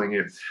enjoying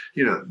it.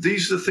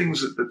 These are the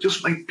things that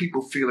just make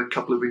people feel a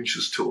couple of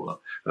inches taller,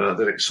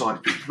 that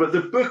excite people. But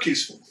the book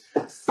it's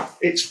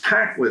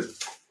packed with,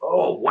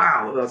 oh,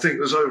 wow, I think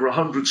there's over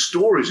 100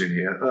 stories in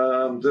here.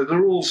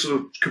 They're all sort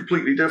of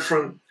completely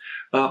different.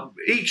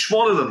 Each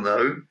one of them,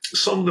 though,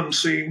 some of them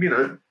seem,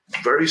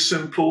 very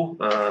simple.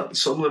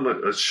 Some of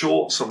them are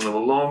short, some of them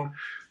are long,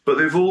 but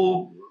they're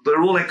all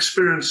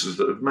experiences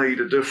that have made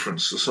a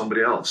difference to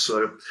somebody else.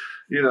 So,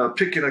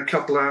 picking a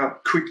couple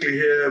out quickly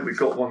here, we've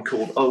got one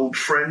called Old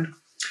Friend.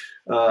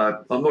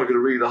 I'm not going to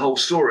read the whole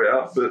story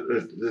out, but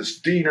there's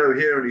Dino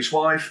here and his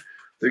wife.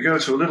 They go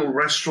to a little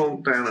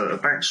restaurant down a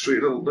back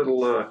street,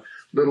 little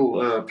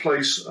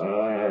place,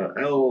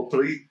 El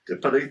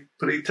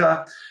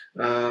Perita.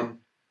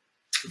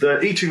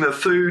 They're eating their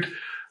food.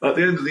 At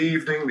the end of the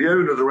evening, the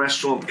owner of the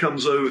restaurant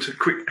comes over to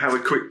have a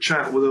quick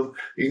chat with them.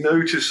 He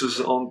notices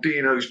that on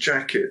Dino's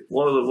jacket,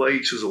 one of the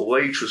waiters or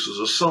waitresses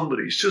or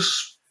somebody's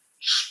just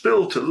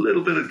spilt a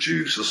little bit of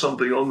juice or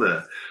something on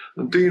there.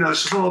 And Dino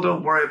says, "Oh,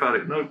 don't worry about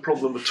it. No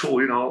problem at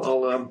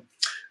all.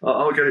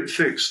 I'll get it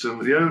fixed."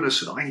 And the owner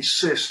said, "I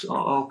insist.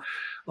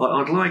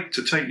 I'd like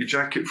to take your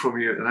jacket from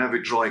you and have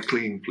it dry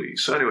clean,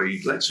 please." So anyway,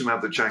 he lets him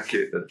have the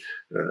jacket.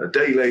 A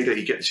day later,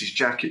 he gets his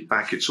jacket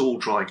back. It's all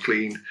dry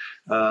clean.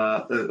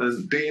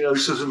 And Dino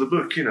says in the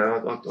book,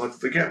 I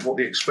forget what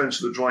the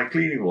expense of the dry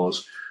cleaning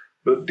was,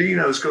 but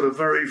Dino's got a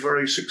very,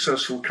 very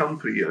successful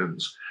company he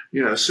owns.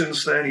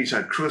 Since then, he's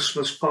had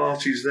Christmas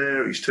parties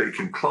there. He's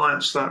taken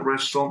clients to that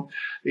restaurant.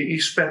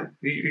 He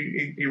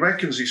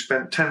reckons he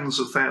spent tens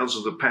of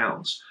thousands of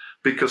pounds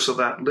because of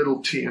that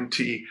little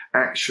TNT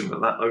action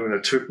that owner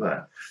took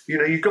there.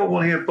 You've got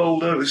one here,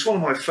 Boldo. It's one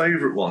of my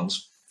favourite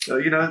ones.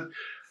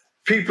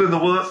 People in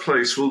the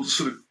workplace will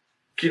sort of,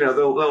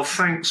 they'll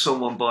thank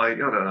someone by, I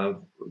don't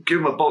know, give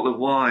them a bottle of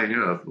wine,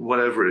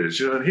 whatever it is.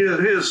 And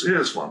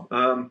here's one.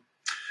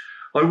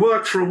 I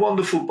worked for a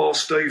wonderful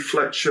boss, Dave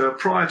Fletcher.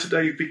 Prior to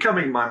Dave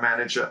becoming my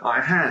manager,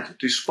 I had,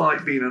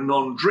 despite being a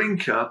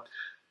non-drinker,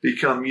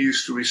 become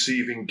used to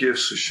receiving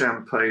gifts of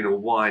champagne or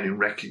wine in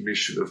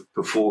recognition of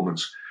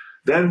performance.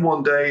 Then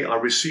one day I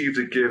received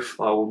a gift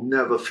I will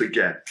never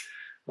forget.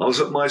 I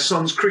was at my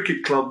son's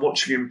cricket club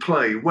watching him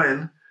play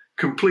when,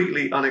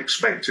 completely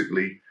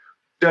unexpectedly,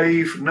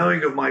 Dave,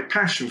 knowing of my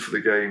passion for the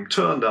game,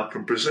 turned up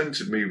and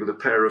presented me with a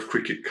pair of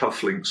cricket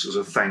cufflinks as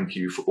a thank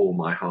you for all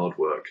my hard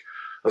work.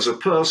 As a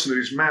person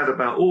who's mad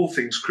about all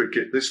things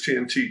cricket, this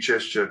TNT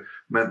gesture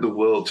meant the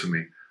world to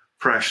me.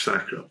 Prash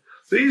Thakral.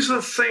 These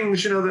are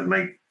things, that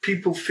make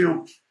people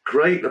feel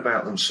great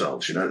about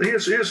themselves.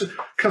 Here's a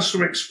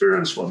customer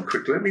experience one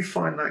quickly. Let me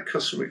find that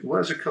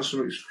where's a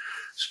customer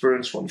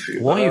experience one for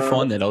you? While you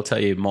find that, I'll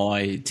tell you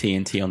my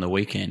TNT on the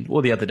weekend.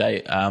 Well, the other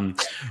day,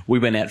 we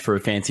went out for a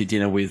fancy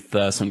dinner with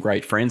some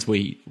great friends.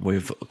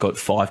 We've got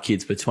 5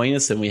 kids between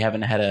us, and we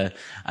haven't had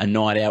a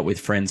night out with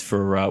friends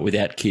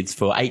without kids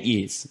for 8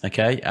 years.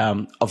 Okay,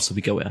 obviously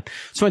we go out.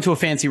 So went to a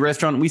fancy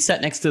restaurant. We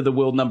sat next to the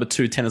world number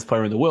 2 tennis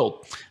player in the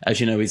world. As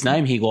you know his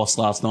name, he lost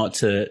last night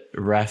to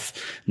Rafa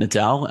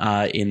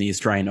Nadal in the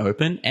Australian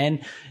Open, and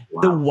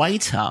wow. The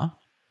waiter,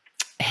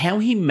 how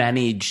he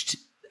managed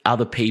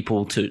other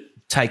people to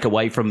take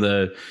away from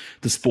the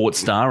sports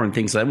star and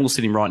things like that. We're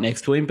sitting right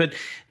next to him, but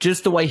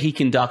just the way he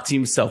conducts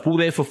himself. We were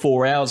there for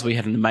 4 hours. We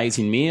had an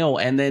amazing meal,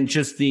 and then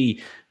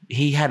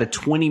he had a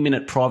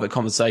 20-minute private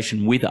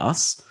conversation with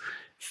us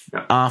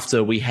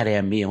after we had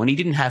our meal, and he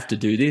didn't have to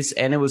do this,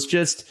 and it was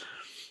just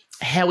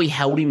how he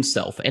held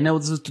himself, and there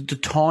was a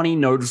tiny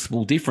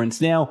noticeable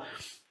difference. Now,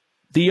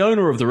 the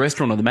owner of the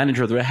restaurant or the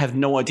manager of the restaurant have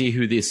no idea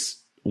who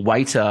this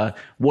waiter,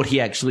 what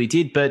he actually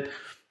did, but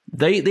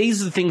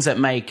these are the things that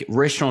make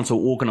restaurants or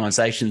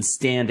organizations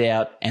stand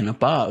out and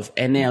above.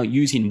 And now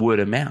using word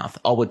of mouth,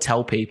 I would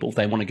tell people if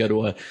they want to go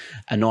to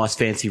a nice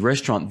fancy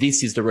restaurant,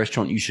 this is the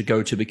restaurant you should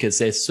go to because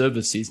their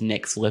service is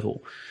next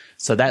level.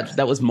 So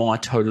that was my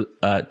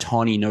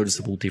tiny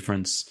noticeable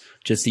difference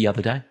just the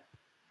other day.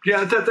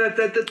 Yeah,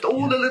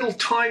 all the little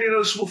tiny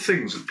noticeable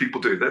things that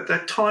people do.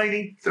 They're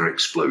tiny, they're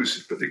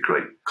explosive, but they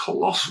create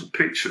colossal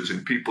pictures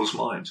in people's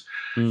minds.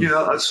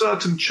 A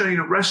certain chain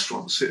of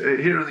restaurants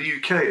here in the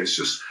UK has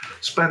just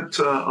spent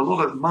a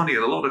lot of money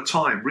and a lot of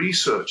time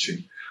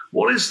researching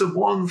what is the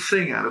one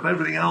thing out of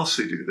everything else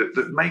they do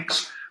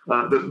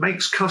that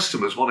makes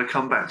customers want to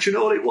come back. Do you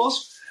know what it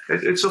was?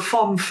 It's a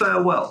fond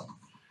farewell.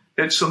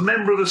 It's a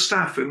member of the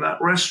staff in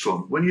that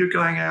restaurant. When you're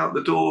going out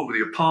the door with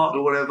your partner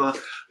or whatever,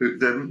 who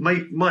then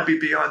might be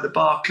behind the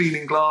bar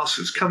cleaning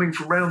glasses, coming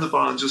from round the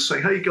bar and just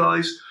saying, "Hey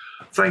guys,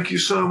 thank you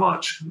so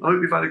much. I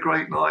hope you've had a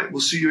great night.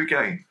 We'll see you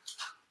again."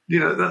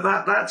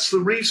 That's the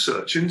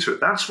research into it.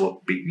 That's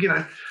what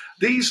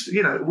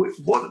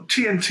what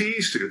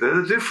TNTs do.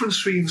 They're the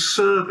difference between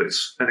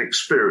service and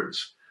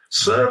experience.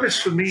 Service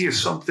for me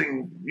is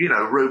something,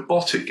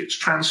 robotic. It's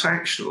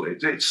transactional.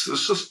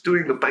 It's just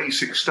doing the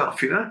basic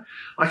stuff.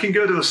 I can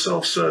go to a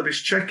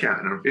self-service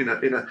checkout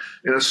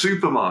in a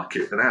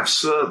supermarket and have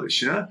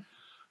service.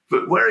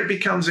 But where it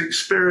becomes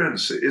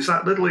experience is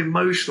that little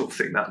emotional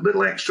thing, that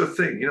little extra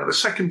thing. The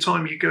second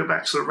time you go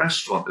back to the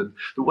restaurant and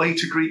the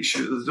waiter greets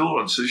you at the door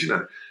and says,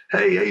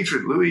 hey,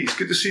 Adrian, Louise,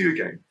 good to see you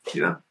again.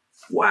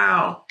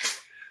 Wow.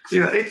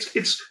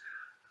 It's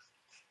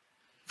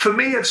for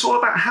me, it's all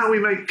about how we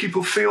make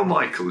people feel,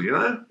 Michael,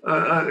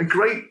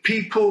 great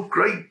people,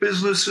 great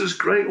businesses,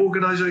 great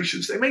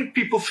organizations. They make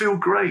people feel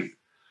great.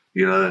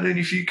 And then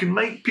if you can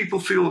make people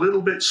feel a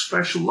little bit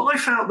special,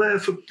 life out there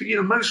for,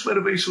 most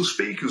motivational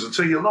speakers will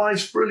tell you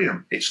life's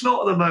brilliant. It's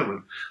not at the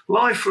moment.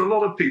 Life for a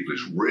lot of people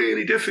is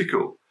really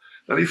difficult.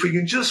 And if we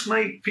can just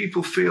make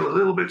people feel a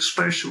little bit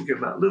special, give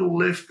them that little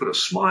lift, put a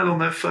smile on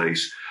their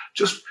face,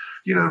 just,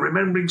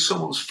 remembering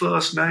someone's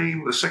first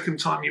name the second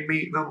time you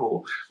meet them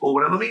or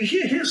whatever. I mean,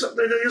 here's an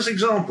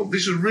example.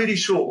 This is a really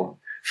short one.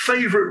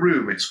 Favorite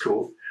room, it's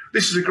called.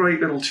 This is a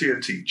great little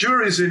TNT.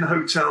 Jury's Inn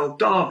Hotel,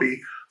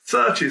 Derby,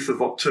 30th of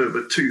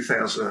October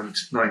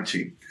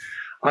 2019.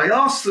 I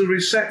asked the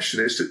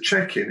receptionist at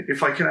check-in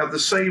if I can have the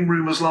same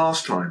room as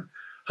last time.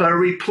 Her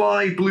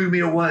reply blew me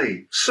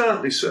away.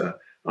 Certainly, sir.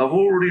 I've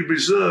already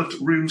reserved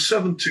room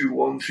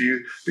 721 for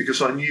you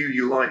because I knew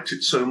you liked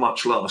it so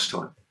much last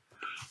time.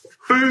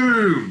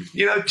 Boom!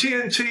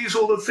 TNT is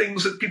all the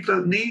things that people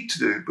don't need to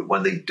do, but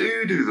when they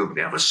do them,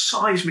 they have a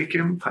seismic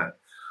impact.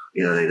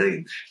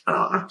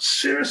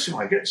 Seriously,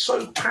 I get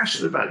so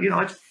passionate about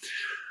it.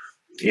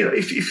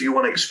 If you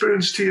want to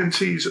experience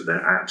TNTs at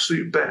their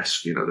absolute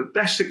best, the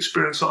best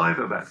experience I've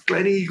ever had,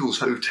 Glen Eagles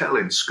Hotel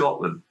in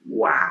Scotland,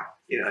 wow,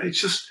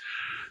 it's just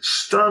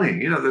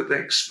stunning, the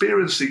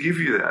experience they give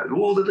you there, and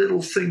all the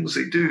little things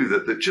they do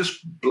that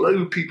just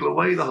blow people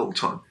away the whole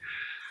time.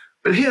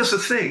 But here's the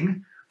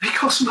thing, they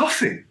cost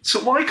nothing. So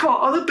why can't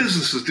other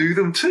businesses do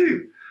them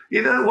too?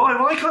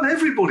 Why can't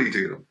everybody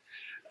do them?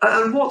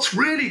 And what's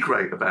really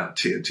great about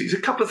TNTs, a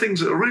couple of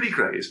things that are really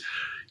great is,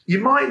 you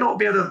might not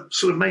be able to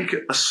sort of make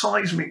a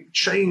seismic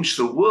change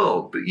to the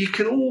world, but you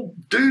can all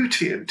do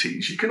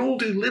TNTs. You can all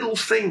do little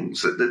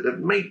things that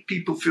make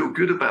people feel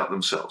good about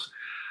themselves.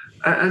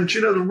 And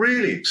the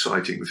really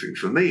exciting thing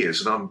for me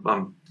is, and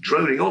I'm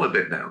droning on a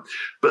bit now,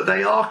 but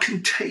they are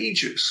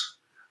contagious.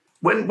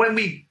 When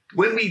we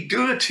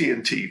do a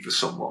TNT for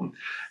someone,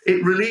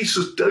 it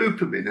releases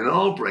dopamine in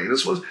our brain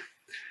as well as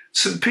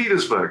St.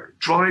 Petersburg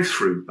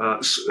drive-through,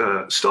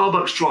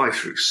 Starbucks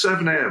drive-through,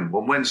 7 a.m.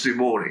 on Wednesday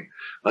morning.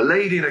 A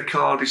lady in a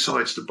car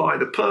decides to buy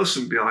the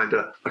person behind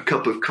her a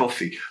cup of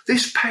coffee.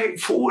 This pay it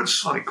forward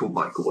cycle,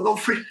 Michael, went on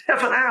for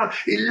 11 hours.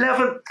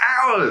 11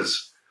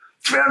 hours!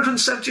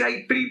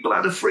 378 people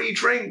had a free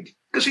drink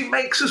because it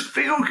makes us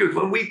feel good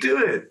when we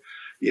do it.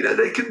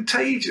 They're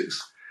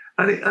contagious.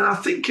 And I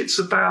think it's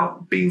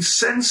about being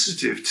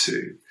sensitive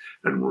to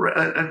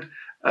and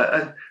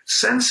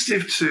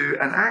sensitive to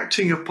and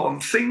acting upon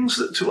things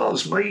that to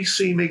us may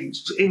seem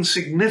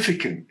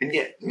insignificant and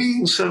yet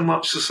mean so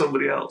much to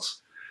somebody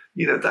else.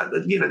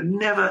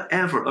 Never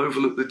ever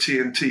overlook the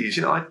TNTs.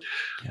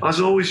 As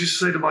I always used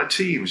to say to my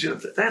teams, they're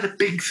the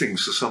big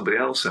things for somebody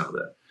else out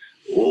there.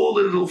 All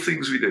the little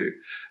things we do.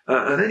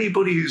 And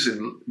anybody who's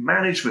in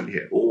management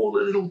here, all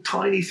the little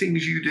tiny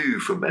things you do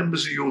for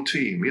members of your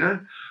team,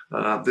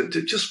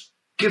 that just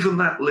give them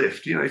that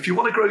lift. If you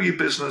want to grow your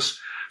business,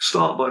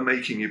 start by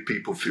making your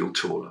people feel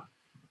taller.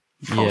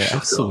 Yeah,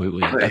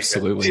 absolutely.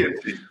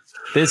 Absolutely.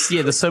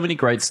 There's so many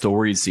great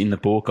stories in the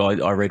book.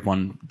 I read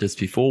one just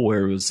before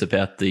where it was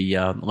about the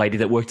lady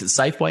that worked at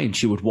Safeway, and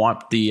she would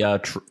wipe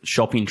the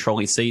shopping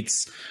trolley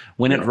seats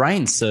when it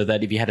rained, so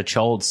that if you had a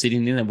child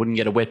sitting in, it wouldn't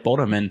get a wet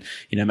bottom, and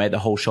made the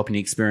whole shopping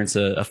experience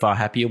a far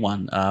happier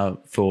one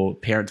for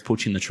parents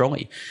pushing the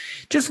trolley.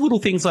 Just little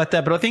things like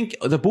that. But I think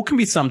the book can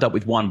be summed up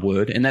with one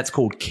word, and that's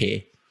called care.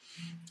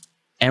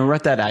 And we're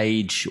at that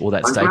age or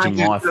that stage in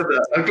life.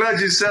 I'm glad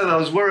you said that. I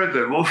was worried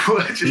then. What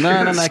word did you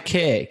No,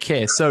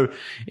 care. So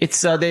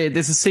it's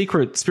there's a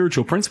secret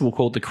spiritual principle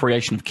called the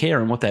creation of care.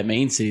 And what that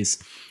means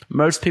is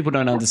most people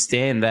don't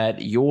understand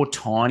that your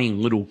tiny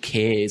little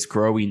cares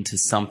grow into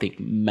something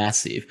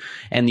massive.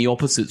 And the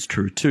opposite's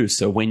true too.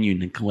 So when you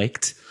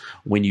neglect,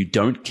 when you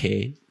don't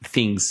care,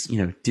 things,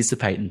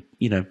 dissipate and,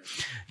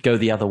 go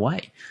the other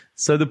way.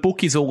 So the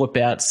book is all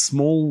about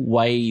small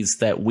ways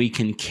that we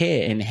can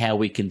care and how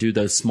we can do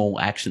those small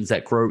actions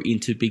that grow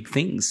into big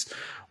things.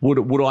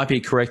 Would I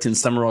be correct in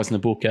summarizing the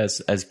book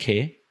as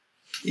care?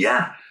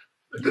 Yeah.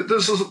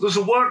 There's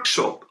a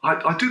workshop.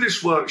 I do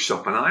this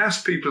workshop and I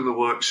ask people in the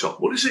workshop,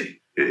 what is it?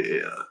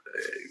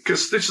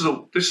 Because this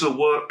is a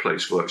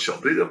workplace workshop,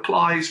 but it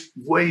applies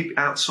way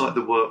outside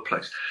the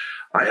workplace.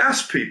 I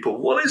ask people,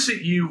 what is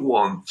it you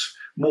want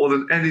more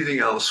than anything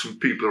else from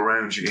people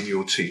around you in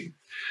your team?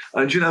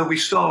 And, we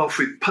start off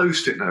with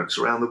Post-it notes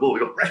around the board.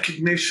 We've got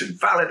recognition,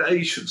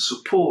 validation,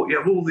 support. You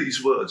have all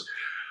these words.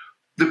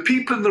 The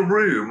people in the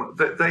room,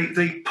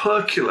 they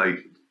percolate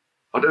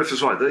I don't know if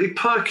that's right. They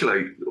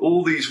percolate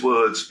all these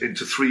words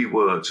into 3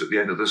 words at the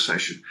end of the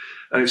session.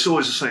 And it's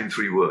always the same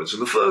 3 words.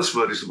 And the first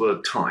word is the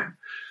word time.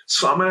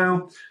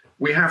 Somehow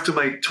we have to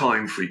make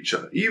time for each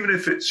other, even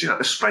if it's,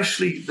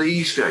 especially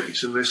these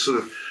days in this sort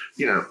of,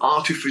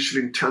 artificial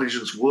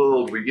intelligence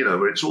world,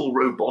 where it's all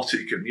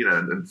robotic and,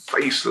 and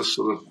faceless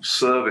sort of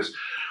service.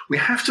 We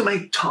have to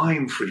make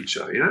time for each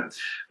other,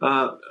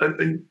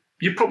 and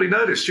you probably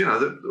noticed,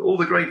 that all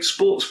the great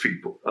sports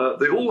people,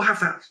 they all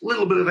have that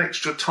little bit of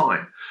extra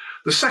time.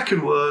 The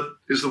second word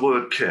is the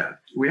word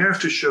care. We have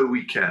to show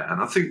we care.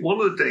 And I think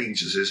one of the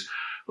dangers is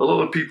a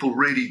lot of people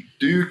really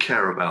do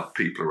care about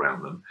people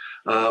around them,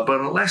 but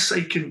unless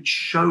they can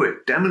show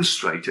it,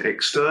 demonstrate it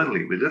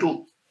externally with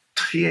little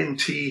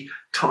TNT,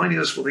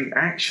 tiniest little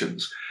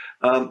actions,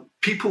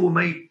 people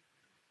will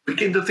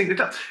begin to think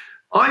that.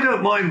 I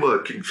don't mind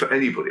working for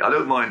anybody. I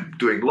don't mind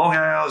doing long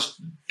hours,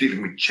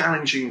 dealing with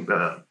challenging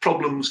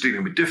problems,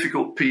 dealing with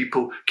difficult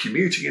people,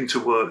 commuting into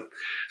work.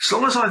 As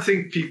long as I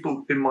think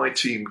people in my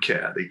team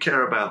care. They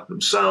care about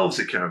themselves,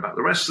 they care about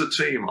the rest of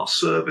the team, our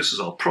services,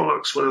 our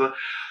products, whatever.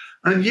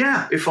 And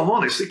yeah, if I'm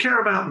honest, they care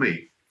about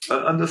me.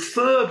 And the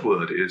third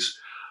word is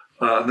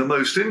the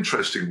most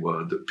interesting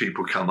word that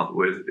people come up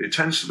with. It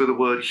tends to be the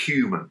word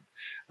human.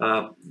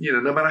 No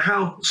matter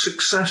how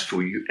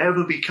successful you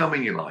ever become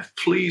in your life,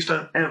 please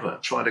don't ever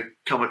try to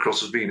come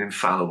across as being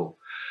infallible.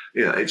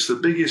 It's the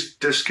biggest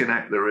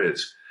disconnect there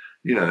is.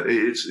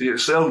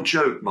 It's the old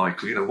joke,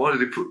 Michael. Why do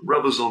they put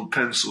rubbers on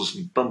pencils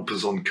and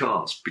bumpers on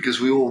cars? Because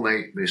we all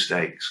make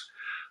mistakes.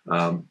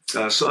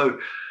 So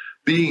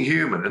being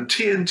human, and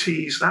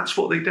TNTs, that's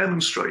what they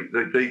demonstrate.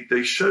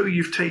 They show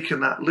you've taken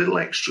that little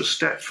extra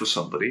step for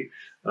somebody.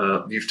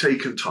 You've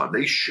taken time.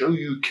 They show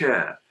you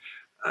care.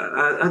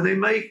 And they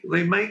make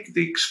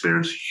the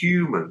experience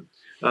human.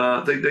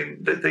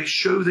 They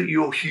show that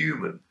you're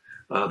human.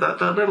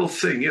 That little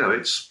thing,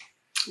 it's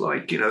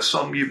like,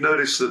 you've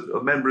noticed that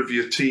a member of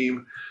your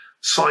team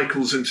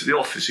cycles into the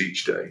office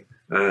each day,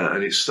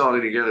 and it's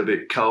starting to get a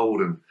bit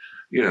cold. And,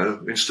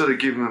 instead of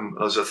giving them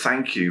as a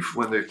thank you for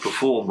when they've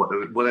performed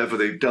whatever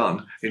they've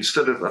done,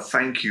 instead of a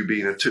thank you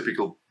being a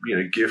typical,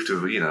 gift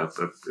of,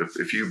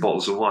 a few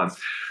bottles of wine,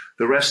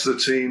 the rest of the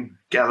team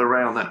gather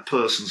around that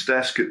person's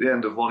desk at the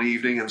end of one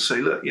evening and say,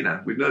 look,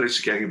 we've noticed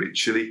it's getting a bit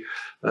chilly.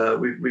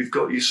 We've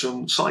got you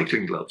some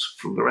cycling gloves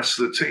from the rest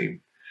of the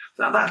team.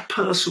 Now that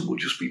person will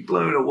just be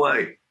blown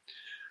away.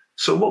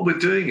 So what we're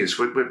doing is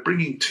we're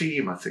bringing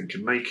team, I think,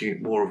 and making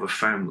it more of a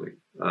family.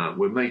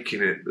 We're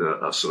making it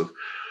a sort of,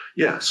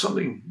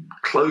 something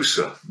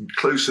closer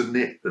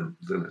knit than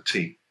a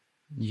team.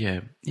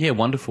 Yeah,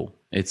 wonderful.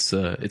 It's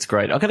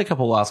great. I've got a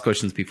couple of last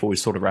questions before we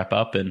sort of wrap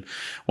up, and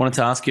wanted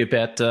to ask you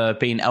about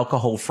being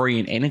alcohol free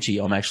in energy.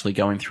 I'm actually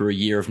going through a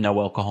year of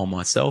no alcohol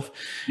myself.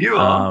 You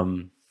are?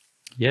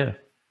 Yeah.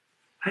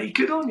 Hey,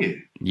 good on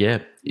you. Yeah.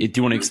 Do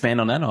you want to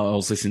expand on that? I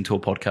was listening to a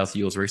podcast of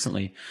yours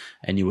recently,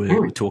 and you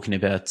were talking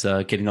about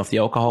getting off the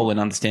alcohol and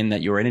understanding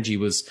that your energy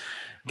was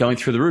going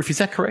through the roof. Is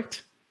that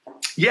correct?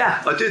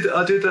 Yeah, I did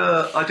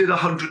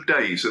 100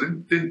 days. I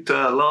didn't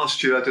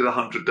last year. I did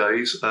 100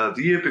 days. The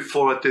year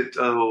before I did,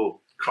 I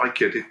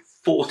did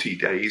 40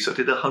 days. I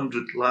did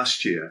 100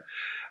 last year.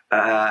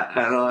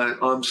 And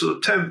I'm sort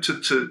of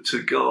tempted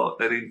to go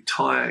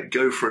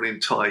for an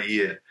entire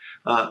year.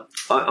 I'm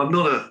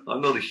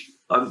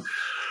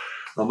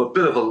a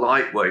bit of a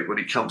lightweight when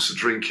it comes to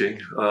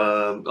drinking.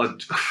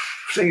 The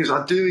thing is,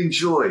 I do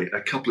enjoy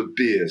a couple of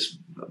beers.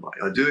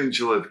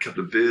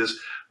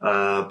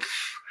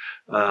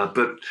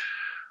 But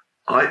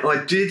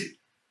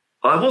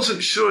I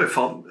wasn't sure if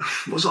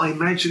was I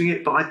imagining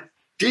it, but I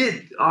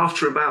did,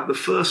 after about the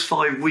first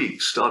 5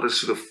 weeks, start to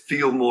sort of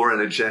feel more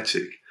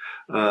energetic.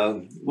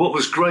 What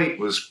was great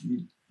was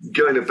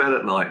going to bed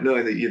at night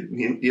knowing that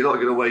you're not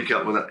going to wake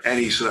up with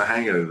any sort of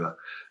hangover.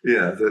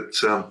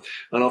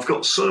 And I've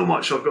got so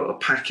much I've got to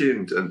pack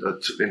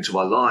into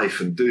my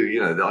life and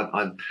do,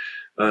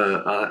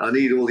 I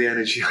need all the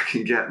energy I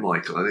can get,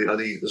 Michael. I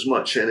need as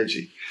much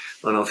energy.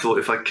 And I thought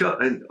if I cut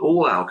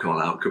all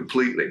alcohol out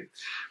completely,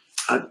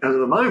 and at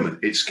the moment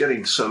it's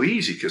getting so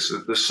easy because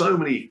there's so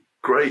many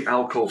great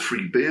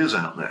alcohol-free beers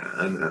out there,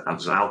 and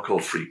there's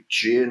alcohol-free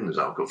gin, there's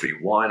alcohol-free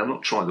wine. I'm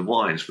not trying the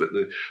wines, but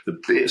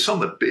the beer,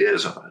 some of the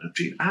beers I've had have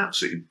been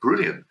absolutely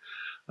brilliant.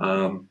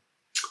 And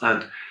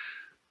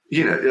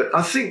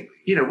I think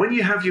when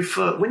you have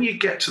when you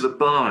get to the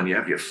bar and you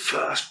have your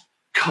first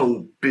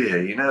cold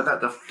beer,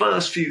 that the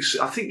first few,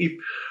 I think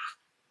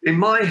in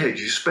my head,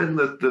 you spend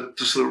the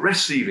sort of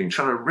rest of the evening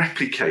trying to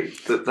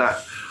replicate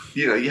that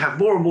you have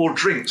more and more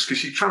drinks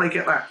because you're trying to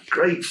get that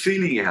great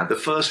feeling you had the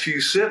first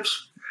few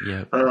sips.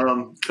 Yeah.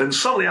 And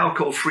some of the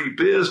alcohol-free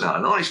beers now, a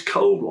nice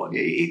cold one,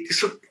 it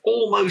sort of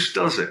almost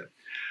does it.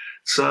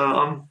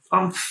 So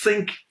I'm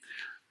thinking,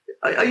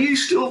 Are you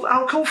still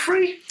alcohol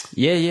free?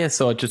 Yeah.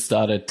 So I just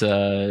started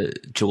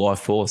July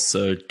 4th.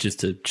 So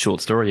just a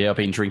short story. Yeah, I've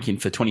been drinking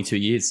for 22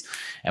 years.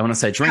 And when I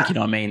say drinking,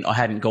 I mean I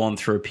hadn't gone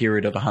through a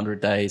period of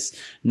 100 days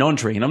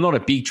non-drinking. I'm not a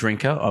big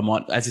drinker. I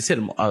might, as I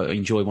said, I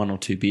enjoy 1 or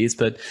 2 beers,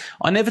 but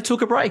I never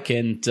took a break.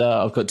 And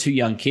I've got 2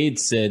 young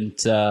kids, and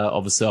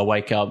obviously I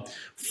wake up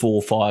 4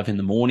 or 5 in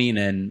the morning,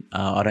 and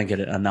I don't get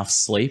enough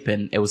sleep,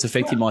 and it was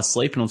affecting my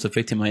sleep and also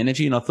affecting my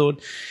energy. And I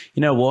thought,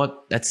 you know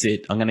what, that's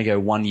it. I'm going to go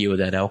 1 year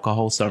without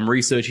alcohol. So I'm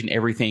researching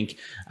everything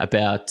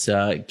about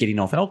getting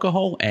off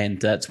alcohol, and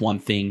that's one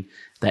thing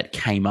that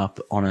came up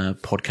on a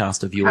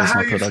podcast of yours.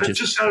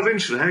 Just out of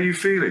interest, how are you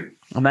feeling?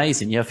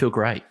 Amazing. Yeah, I feel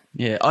great.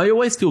 Yeah, I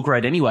always feel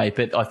great anyway,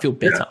 but I feel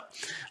better. Yeah.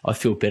 I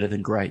feel better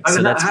than great.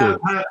 So that's good.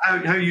 How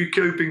are you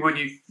coping when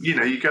you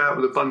go out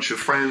with a bunch of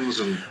friends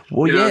and?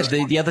 Well,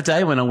 the other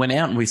day when I went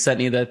out and we sat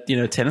near that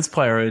tennis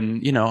player,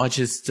 and I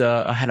just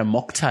I had a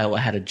mocktail,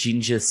 I had a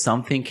ginger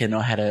something, and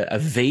I had a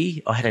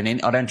V. I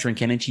don't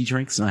drink energy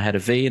drinks, and I had a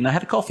V, and I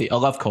had a coffee. I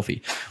love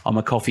coffee. I'm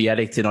a coffee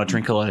addict, and I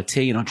drink a lot of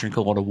tea, and I drink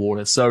a lot of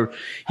water. So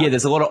yeah,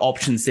 there's a lot of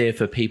options there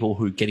for people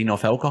who are getting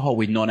off alcohol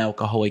with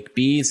non-alcoholic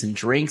beers and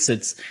drinks.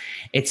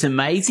 It's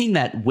amazing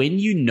that when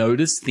you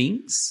notice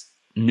things,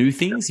 new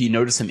things, you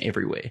notice them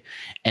everywhere.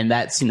 And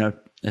that's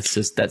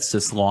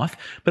just life.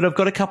 But I've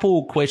got a couple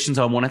of questions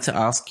I wanted to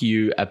ask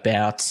you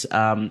about.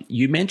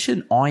 You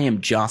mentioned I am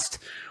just.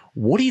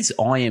 What is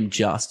I am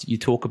just? You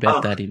talk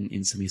about that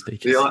in some of your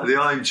speeches. The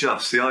I am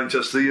just. When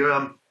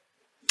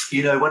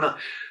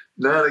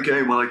now and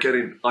again, when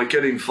I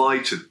get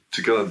invited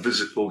to go and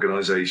visit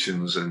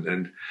organisations,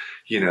 and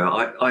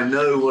I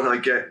know when I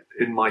get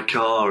in my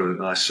car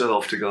and I set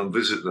off to go and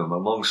visit them,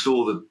 amongst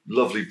all the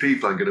lovely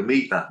people I'm going to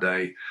meet that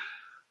day,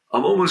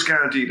 I'm almost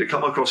guaranteed to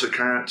come across a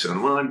character.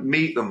 And when I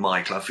meet them,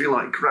 Michael, I feel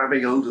like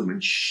grabbing hold of them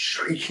and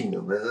shaking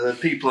them. They're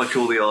people I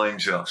call the I'm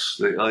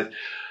just.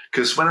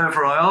 Because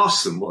whenever I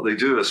ask them what they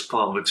do as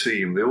part of a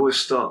team, they always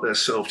start their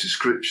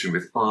self-description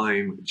with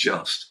I'm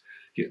just.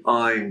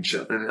 I'm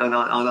just. And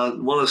I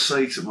want to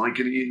say to them,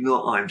 Michael, you're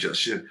not I'm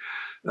just.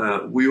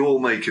 We all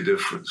make a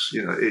difference.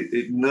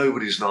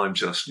 Nobody's an I'm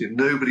just.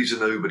 Nobody's a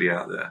nobody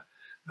out there.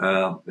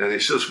 And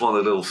it's just one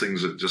of the little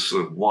things that just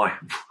sort of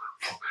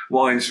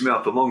winds me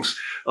up, amongst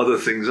other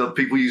things.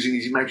 People using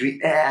these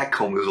imaginary air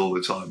commas all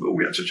the time. Oh,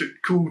 we had such a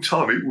cool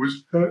time. It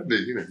was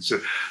happening, So,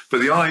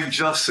 but the I'm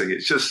just thing,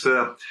 it's just,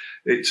 to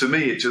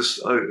me, it just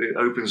it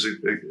opens,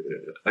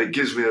 it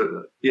gives me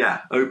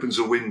opens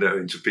a window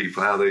into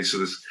people, how they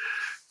sort of,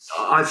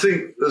 I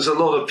think there's a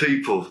lot of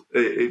people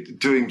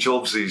doing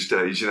jobs these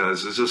days,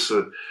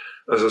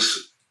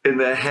 in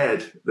their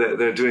head,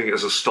 they're doing it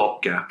as a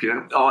stopgap.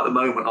 At the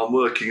moment, I'm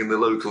working in the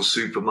local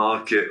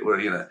supermarket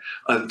where,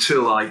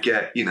 until I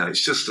get,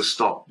 it's just a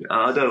stop. And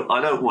I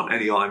don't want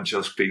any I'm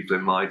just people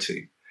in my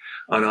team.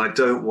 And I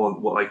don't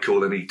want what I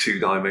call any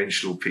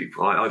 2-dimensional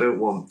people. I don't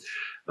want,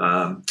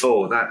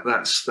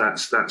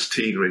 that's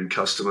Tina in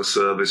customer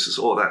services,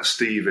 or that's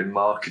Steve in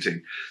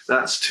marketing.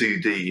 That's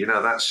 2D.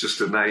 That's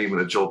just a name and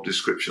a job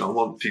description. I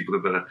want people to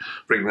better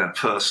bring their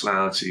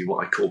personality,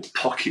 what I call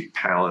pocket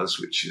powers,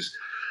 which is,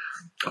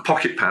 a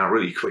pocket power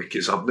really quick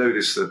is I've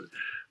noticed that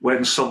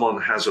when someone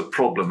has a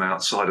problem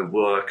outside of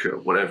work or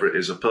whatever it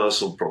is, a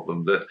personal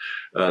problem, that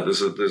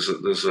there's a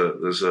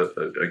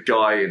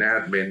guy in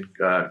admin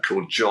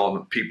called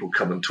John. People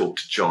come and talk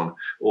to John,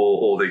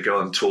 or they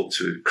go and talk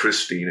to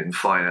Christine in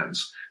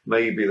finance.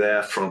 Maybe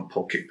their front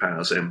pocket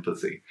powers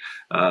empathy.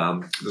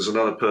 There's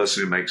another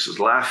person who makes us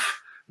laugh.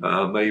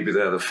 Maybe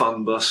they're the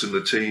fun bus in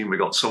the team. We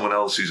got someone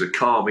else who's a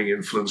calming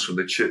influence when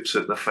the chips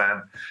hit the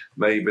fan.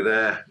 Maybe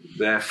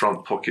their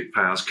front pocket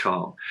power's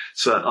calm.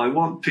 So I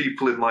want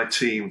people in my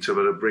team to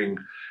be able to bring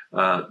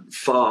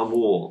far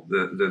more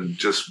than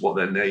just what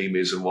their name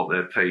is and what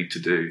they're paid to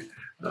do.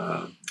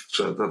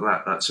 So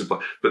that's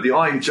important. But the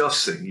I'm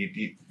just thing,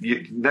 you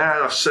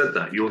now I've said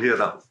that, you'll hear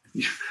that.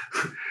 You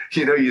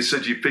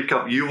said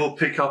you will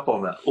pick up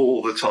on that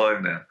all the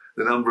time now.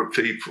 The number of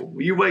people.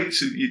 You wait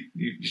till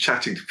you're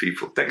chatting to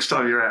people. Next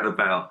time you're out and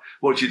about,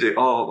 what do you do?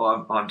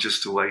 Oh, I'm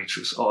just a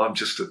waitress. Oh, I'm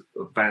just a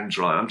van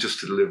driver. I'm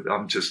just a delivery.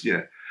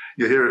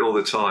 You hear it all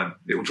the time.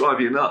 It will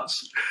drive you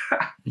nuts.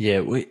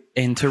 Yeah.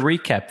 And to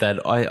recap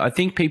that, I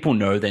think people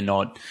know they're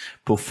not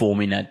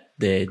performing at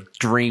their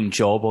dream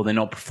job, or they're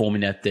not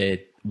performing at their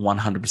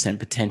 100%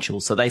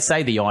 potential. So they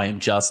say the I am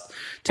just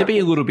to be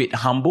a little bit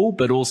humble,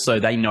 but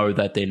also they know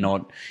that they're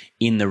not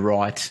in the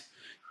right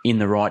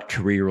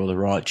career or the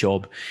right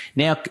job.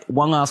 Now,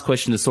 one last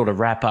question to sort of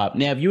wrap up.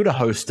 Now, if you were to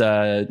host,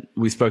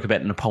 we spoke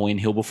about Napoleon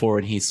Hill before,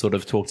 and he sort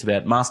of talked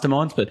about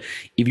masterminds, but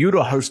if you were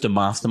to host a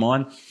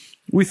mastermind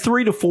with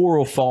 3 to 4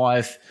 or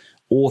 5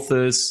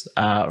 authors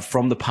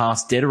from the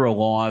past, dead or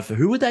alive,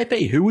 who would they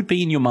be? Who would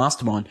be in your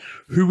mastermind?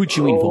 Who would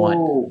you invite?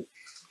 Oh,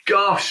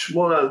 gosh,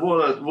 what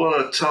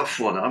a tough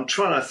one. I'm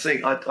trying to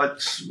think.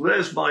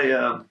 Where's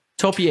my...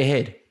 Top of your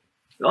head.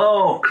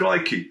 Oh,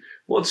 crikey.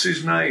 What's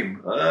his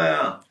name?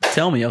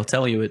 Tell me, I'll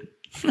tell you it.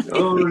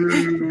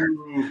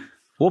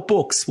 What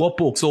books,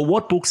 or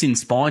what books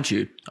inspired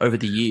you over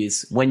the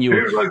years when you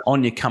were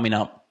on your coming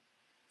up?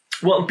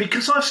 Well,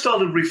 because I've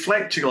started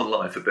reflecting on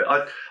life a bit,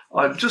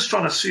 I'm just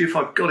trying to see if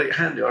I've got it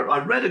handy. I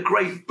read a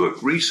great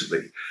book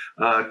recently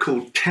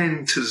called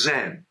 10 to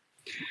Zen.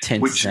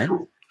 10 which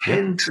Zen?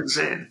 10 to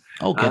Zen.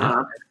 Oh, get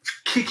it.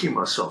 Kicking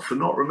myself for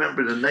not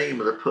remembering the name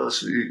of the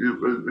person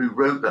who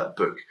wrote that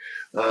book.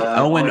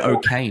 Owen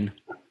O'Kane.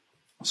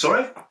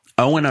 Sorry?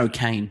 Owen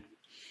O'Kane.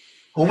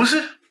 What was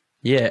it?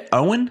 Yeah,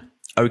 Owen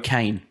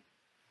O'Kane.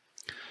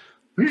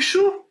 Are you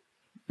sure?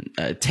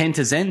 10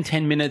 to Zen,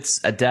 10 minutes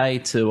a day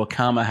to a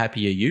calmer,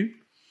 happier you.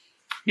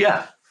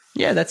 Yeah.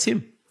 Yeah, that's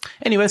him.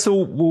 Anyway, so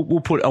we'll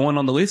put Owen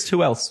on the list.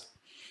 Who else?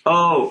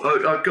 Oh,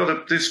 I've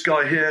got this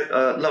guy here.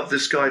 Love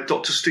this guy,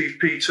 Dr. Steve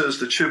Peters,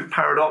 The Chimp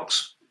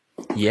Paradox.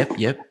 Yep.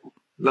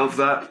 Love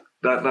that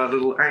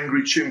little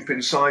angry chimp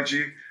inside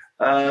you.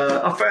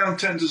 I found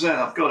 10 to Zen.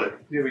 I've got it.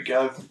 Here we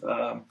go.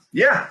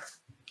 Yeah,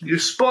 you're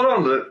spot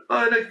on. Look,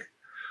 that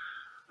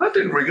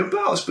didn't ring a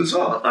bell. It's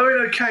bizarre.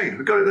 Owen O'Kane.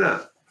 I got it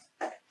there.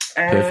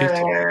 Perfect.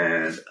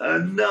 And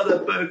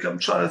another book. I'm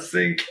trying to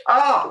think.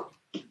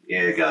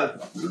 Here you go.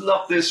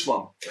 Love this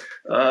one.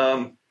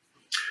 Dalai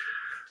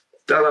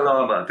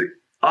Lama, The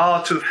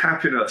Art of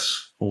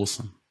Happiness.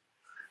 Awesome.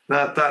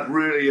 That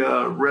really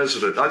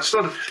resonated. I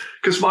started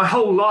because my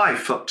whole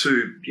life up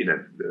to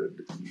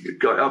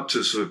got up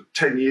to sort of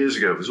 10 years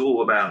ago was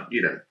all about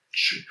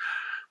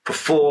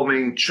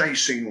performing,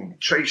 chasing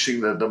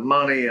the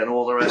money and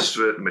all the rest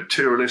of it, the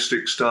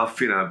materialistic stuff.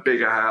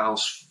 Bigger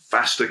house,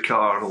 faster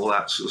car, and all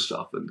that sort of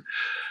stuff. And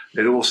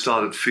it all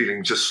started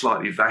feeling just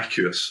slightly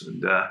vacuous.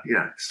 And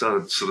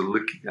started sort of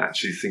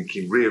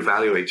thinking,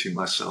 reevaluating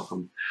myself.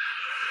 I'm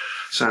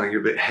sounding a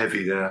bit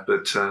heavy there,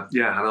 but and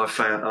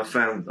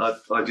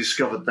I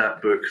discovered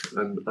that book,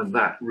 and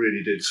that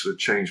really did sort of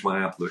change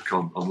my outlook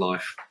on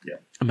life. Yeah.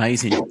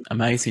 Amazing.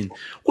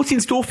 What's in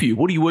store for you?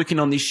 What are you working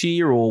on this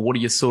year, or what are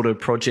your sort of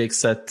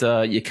projects that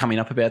you're coming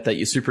up about that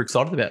you're super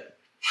excited about?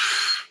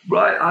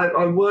 Right,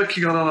 I'm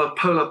working on a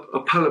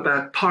polar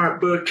bear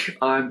pirate book.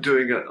 I'm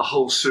doing a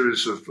whole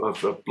series of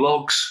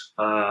blogs.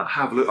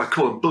 Have a look. I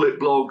call them bullet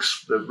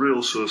blogs. They're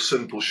real sort of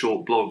simple,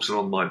 short blogs, and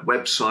on my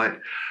website.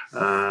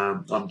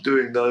 I'm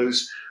doing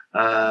those.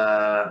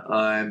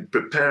 I'm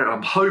preparing.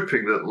 I'm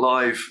hoping that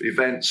live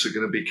events are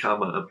going to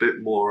become a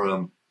bit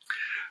more.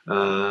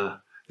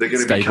 They're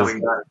going to be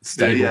coming back.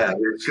 Stable. Yeah,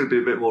 it's going to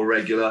be a bit more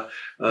regular.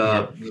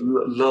 Love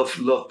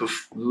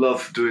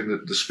doing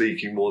the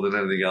speaking more than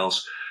anything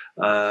else.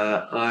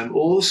 I'm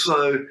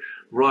also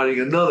writing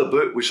another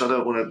book, which I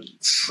don't want to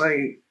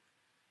say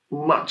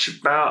much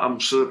about. I'm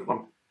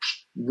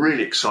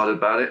really excited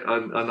about it,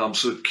 and I'm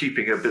sort of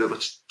keeping a bit of a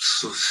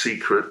sort of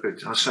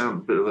secret. I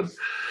sound a bit of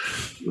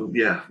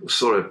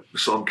sorry.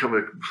 So I'm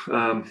coming.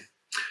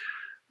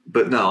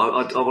 But no,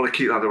 I want to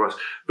keep that the rest.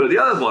 But the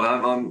other one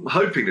I'm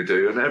hoping to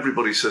do, and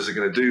everybody says they're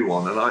going to do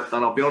one, and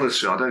I'll be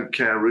honest with you, I don't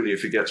care really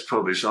if it gets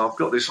published. I've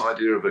got this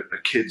idea of a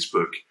kid's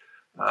book,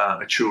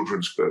 a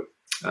children's book.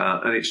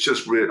 And it's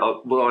just really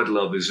what I'd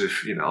love is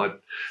if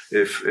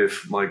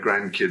my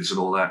grandkids and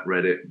all that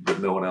read it, but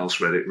no one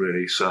else read it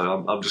really.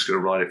 So I'm just going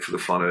to write it for the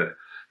fun of it.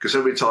 Because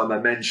every time I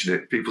mention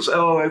it, people say,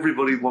 "Oh,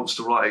 everybody wants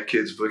to write a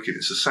kid's book, and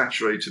it's a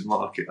saturated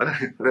market."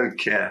 I don't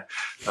care.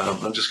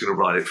 I'm just going to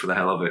write it for the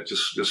hell of it,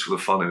 just for the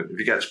fun of it. If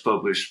it gets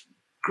published,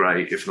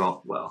 great. If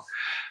not, well,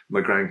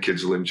 my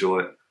grandkids will enjoy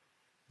it.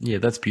 Yeah,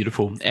 that's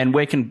beautiful. And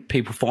where can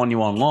people find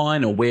you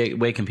online, or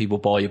where can people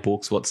buy your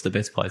books? What's the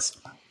best place?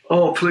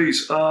 Oh,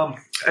 please.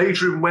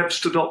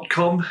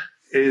 AdrianWebster.com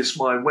is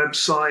my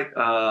website.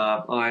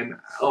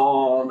 I'm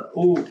on,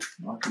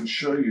 I can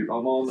show you.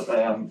 I'm on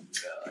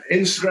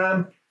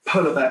Instagram,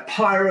 Polar Bear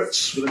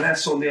Pirates with an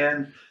S on the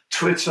end.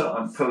 Twitter,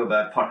 I'm Polar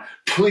Bear Pirate.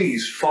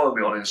 Please follow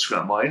me on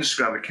Instagram. My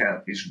Instagram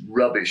account is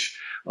rubbish.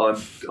 I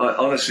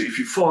honestly, if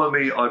you follow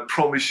me, I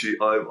promise you,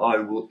 I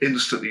will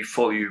instantly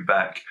follow you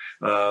back.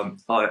 I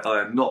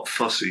am not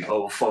fussy. I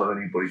will follow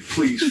anybody.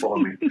 Please follow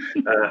me.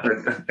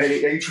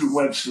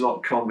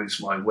 AdrianWebster.com is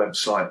my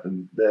website,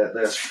 and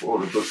there's all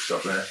the books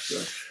up there.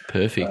 So.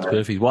 Perfect.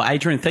 Well,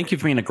 Adrian, thank you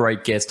for being a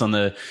great guest on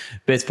the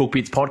Best Book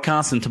Bits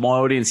podcast. And to my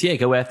audience,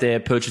 go out there,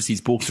 purchase these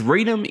books,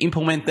 read them,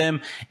 implement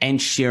them,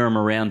 and share them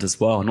around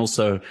as well. And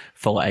also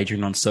follow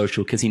Adrian on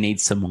social because he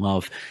needs some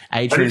love.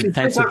 Adrian,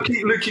 thanks. I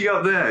keep looking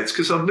up there. It's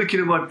because I'm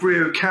looking at my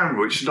Brio camera,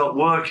 which is not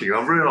working.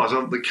 I've realised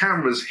the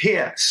camera's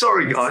here.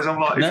 Sorry, guys. I'm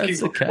like, no,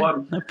 it's okay.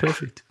 No,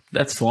 perfect.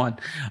 That's fine.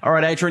 All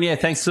right, Adrian.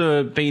 Thanks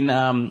for being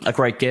a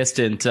great guest,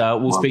 and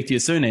we'll speak to you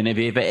soon. And if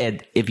you're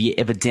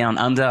ever down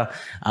under,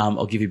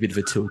 I'll give you a bit of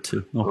a tour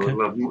too. Okay,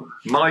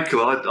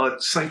 Michael, I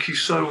thank you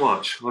so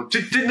much.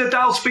 Did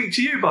Nadal speak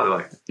to you, by the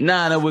way?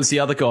 No, it was the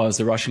other guy. It was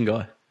the Russian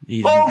guy.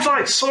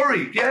 Right.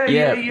 Sorry.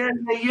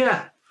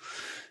 Yeah.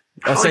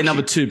 I say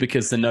number 2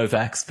 because the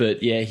Novaks, but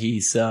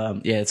he's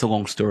it's a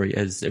long story,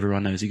 as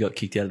everyone knows. He got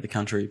kicked out of the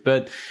country,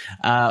 but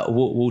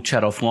we'll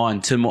chat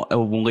offline.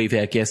 We'll leave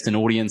our guest and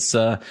audience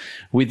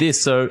with this.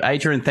 So,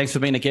 Adrian, thanks for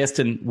being a guest,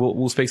 and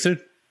we'll speak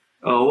soon.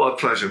 Oh, what a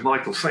pleasure,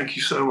 Michael. Thank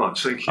you so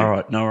much. Thank you. All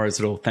right, no worries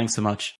at all. Thanks so much.